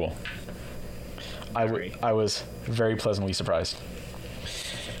 This was cool. I was very pleasantly surprised.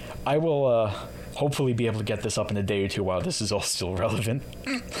 I will hopefully be able to get this up in a day or two while this is all still relevant.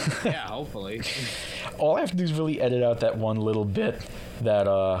 Yeah, hopefully. All I have to do is really edit out that one little bit that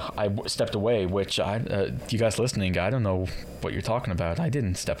I stepped away, which you guys listening, I don't know what you're talking about. I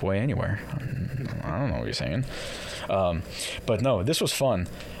didn't step away anywhere. I don't know what you're saying. But no, this was fun.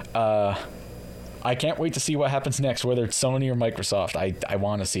 I can't wait to see what happens next, whether it's Sony or Microsoft. I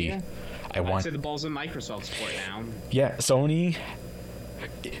want to see. Yeah. I'd say the ball's in Microsoft's court now. Yeah, Sony...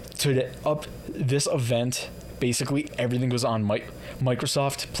 up this event, basically everything was on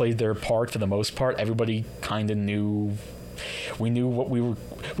Microsoft played their part for the most part. Everybody kind of knew. We knew what we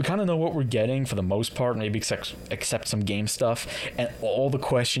kind of know what we're getting for the most part, maybe except some game stuff. And all the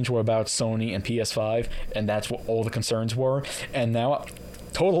questions were about Sony and PS5, and that's what all the concerns were. And now,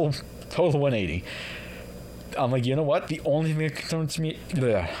 total 180. I'm like, you know what? The only thing that concerns me...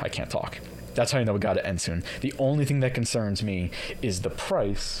 Ugh, I can't talk. That's how I know it got to end soon. The only thing that concerns me is the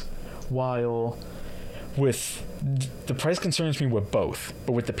price, while with... The price concerns me with both,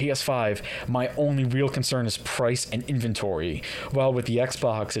 but with the PS5, my only real concern is price and inventory. While with the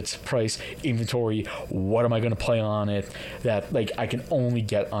Xbox, it's price, inventory, what am I going to play on it that like I can only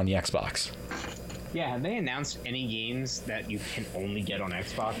get on the Xbox. Yeah, have they announced any games that you can only get on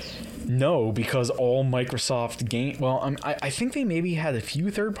Xbox? No, because all Microsoft game... Well, I think they maybe had a few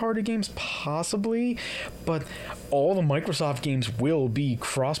third-party games, possibly, but all the Microsoft games will be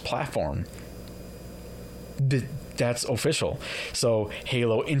cross-platform. That's official. So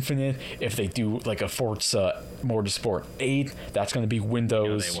Halo Infinite, if they do like a Forza Motorsport 8, that's going to be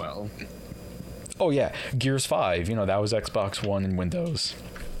Windows. You know they will. Oh yeah, Gears 5, that was Xbox One and Windows.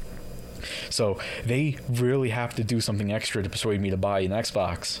 So they really have to do something extra to persuade me to buy an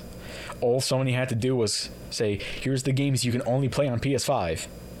Xbox. All Sony had to do was say, here's the games you can only play on PS5.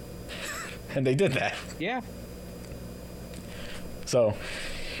 And they did that. Yeah. So,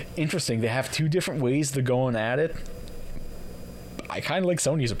 interesting. They have two different ways they're going at it. I kind of like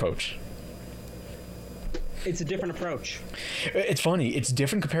Sony's approach. It's a different approach. It's funny. It's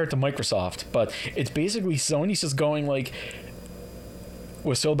different compared to Microsoft, but it's basically Sony's just going like,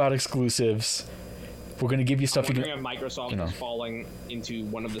 we're still about exclusives. We're going to give you stuff you can... I'm wondering if Microsoft is falling into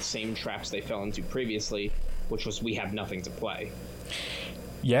one of the same traps they fell into previously, which was we have nothing to play.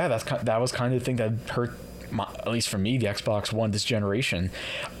 Yeah, that was kind of the thing that hurt, at least for me, the Xbox One this generation.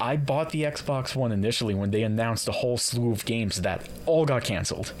 I bought the Xbox One initially when they announced a whole slew of games that all got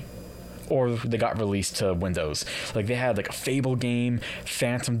canceled. Or they got released to Windows. Like, they had, like, a Fable game,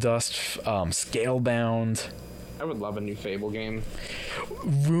 Phantom Dust, Scalebound. I would love a new Fable game.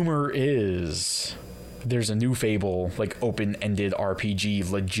 Rumor is there's a new Fable, like, open-ended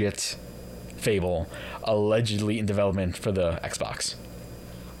RPG, legit Fable, allegedly in development for the Xbox.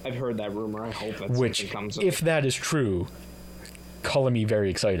 I've heard that rumor. I hope that Which, something comes up. if that is true, color me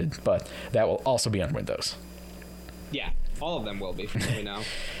very excited, but that will also be on Windows. Yeah, all of them will be from what we know.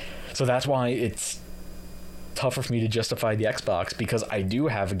 So that's why it's tougher for me to justify the Xbox, because I do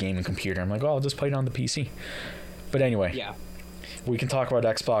have a gaming computer. I'm like, well, I'll just play it on the PC. But anyway, yeah, we can talk about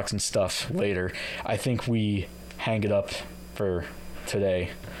Xbox and stuff later. I think we hang it up for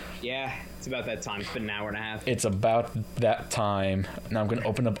today. Yeah, it's about that time. It's been an hour and a half. It's about that time. Now I'm going to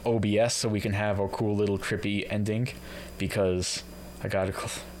open up OBS so we can have a cool little trippy ending, because I got to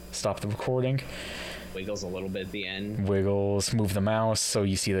stop the recording. Wiggles a little bit at the end. Wiggles, move the mouse so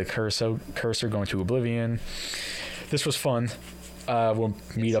you see the cursor going to oblivion. This was fun. We'll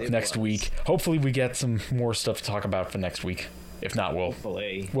meet up next week. Hopefully we get some more stuff to talk about for next week. If not,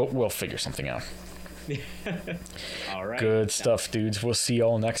 we'll figure something out. All right. Good stuff, dudes. We'll see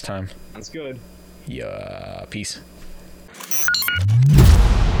y'all next time. Sounds good. Yeah, peace.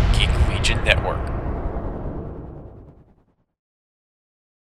 Geek Legion Network.